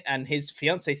watching it and his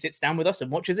fiance sits down with us and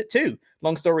watches it too.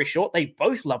 Long story short, they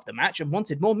both loved the match and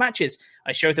wanted more matches.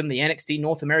 I showed them the NXT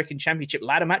North American Championship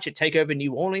ladder match at TakeOver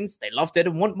New Orleans. They loved it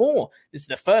and want more. This is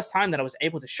the first time that I was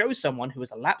able to show someone who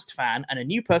was a lapsed fan and a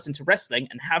new person to wrestling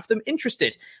and have them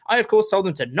interested. I, of course, told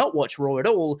them to not watch Raw at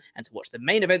all and to watch the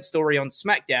main event story on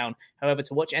SmackDown. However,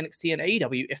 to watch NXT and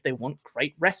AEW if they want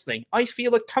great wrestling. I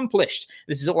feel accomplished.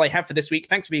 This is all I have for this week.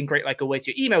 Thanks for being great like always.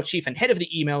 Your email chief and head of the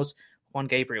emails, Juan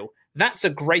Gabriel. That's a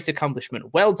great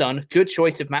accomplishment. Well done. Good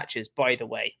choice of matches, by the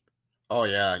way. Oh,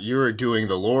 yeah. You are doing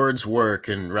the Lord's work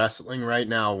in wrestling right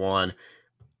now, Juan.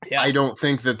 Yeah. I don't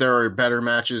think that there are better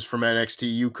matches from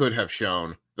NXT you could have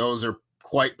shown. Those are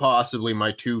quite possibly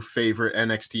my two favorite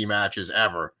NXT matches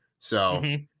ever. So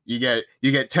you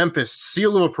get Tempest's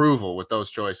seal of approval with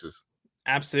those choices.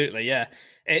 Absolutely, yeah.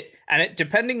 It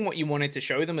depending what you wanted to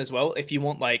show them as well. If you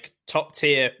want like top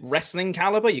tier wrestling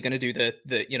caliber, you're going to do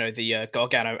the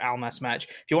Gargano Almas match.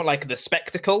 If you want like the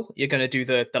spectacle, you're going to do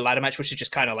the ladder match, which is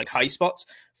just kind of like high spots.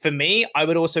 For me, I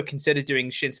would also consider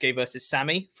doing Shinsuke versus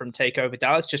Sammy from TakeOver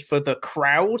Dallas, just for the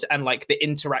crowd and like the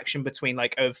interaction between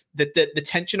like of the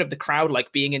tension of the crowd,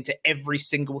 like being into every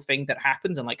single thing that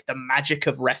happens and like the magic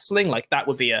of wrestling. Like that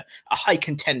would be a high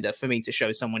contender for me to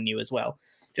show someone new as well.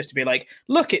 Just to be like,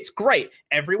 look, it's great.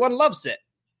 Everyone loves it.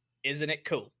 Isn't it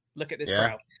cool? Look at this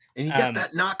crowd. And you got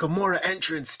that Nakamura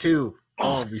entrance too.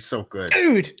 Oh, it'd be so good.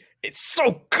 Dude, it's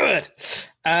so good.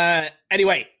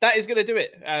 Anyway, that is going to do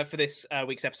it for this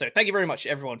week's episode. Thank you very much,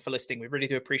 everyone, for listening. We really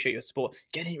do appreciate your support.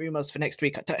 Get in your emails for next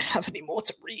week. I don't have any more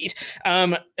to read.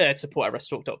 Support at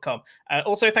WrestleTalk.com.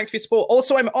 Also, thanks for your support.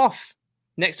 Also, I'm off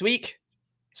next week.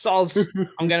 Soz,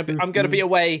 I'm gonna be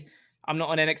away. I'm not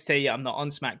on NXT. I'm not on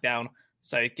SmackDown.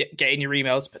 So get in your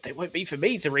emails, but they won't be for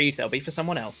me to read. They'll be for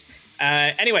someone else.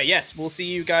 Anyway, yes, we'll see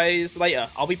you guys later.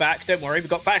 I'll be back. Don't worry. We've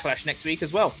got Backlash next week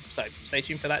as well. So stay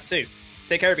tuned for that too.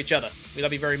 Take care of each other. We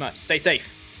love you very much. Stay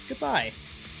safe. Goodbye.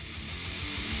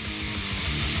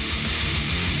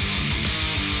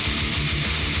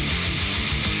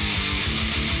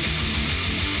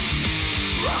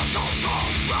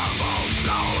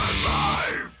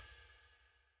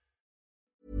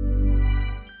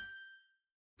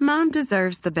 Mom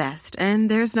deserves the best,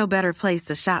 and there's no better place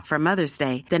to shop for Mother's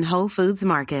Day than Whole Foods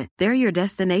Market. They're your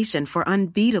destination for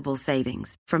unbeatable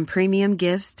savings, from premium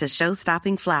gifts to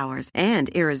show-stopping flowers and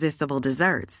irresistible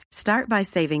desserts. Start by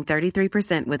saving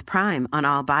 33% with Prime on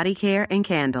all body care and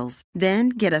candles. Then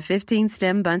get a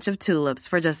 15-stem bunch of tulips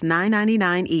for just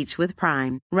 $9.99 each with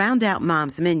Prime. Round out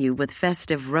Mom's menu with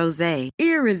festive rosé,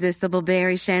 irresistible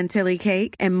berry chantilly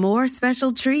cake, and more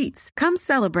special treats. Come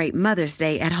celebrate Mother's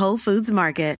Day at Whole Foods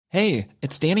Market. Hey,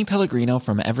 it's Danny Pellegrino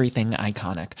from Everything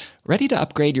Iconic. Ready to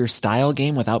upgrade your style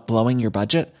game without blowing your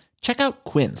budget? Check out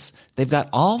Quince. They've got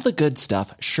all the good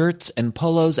stuff, shirts and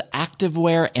polos,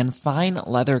 activewear, and fine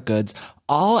leather goods,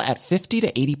 all at 50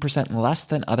 to 80% less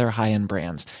than other high-end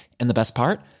brands. And the best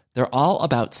part? They're all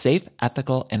about safe,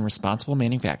 ethical, and responsible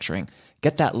manufacturing.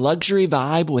 Get that luxury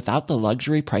vibe without the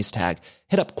luxury price tag.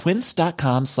 Hit up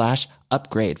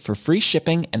quince.com/upgrade for free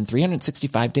shipping and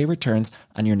 365-day returns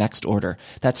on your next order.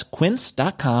 That's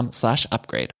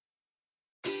quince.com/upgrade.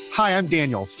 Hi, I'm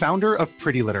Daniel, founder of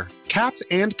Pretty Litter. Cats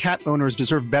and cat owners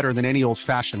deserve better than any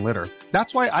old-fashioned litter.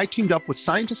 That's why I teamed up with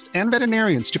scientists and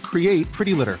veterinarians to create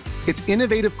Pretty Litter. Its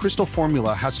innovative crystal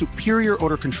formula has superior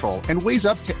odor control and weighs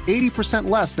up to 80%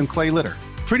 less than clay litter.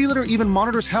 Pretty Litter even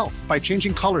monitors health by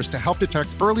changing colors to help detect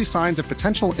early signs of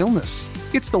potential illness.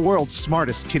 It's the world's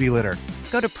smartest kitty litter.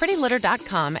 Go to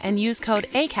prettylitter.com and use code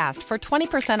ACAST for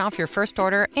 20% off your first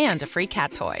order and a free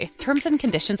cat toy. Terms and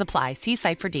conditions apply. See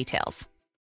site for details.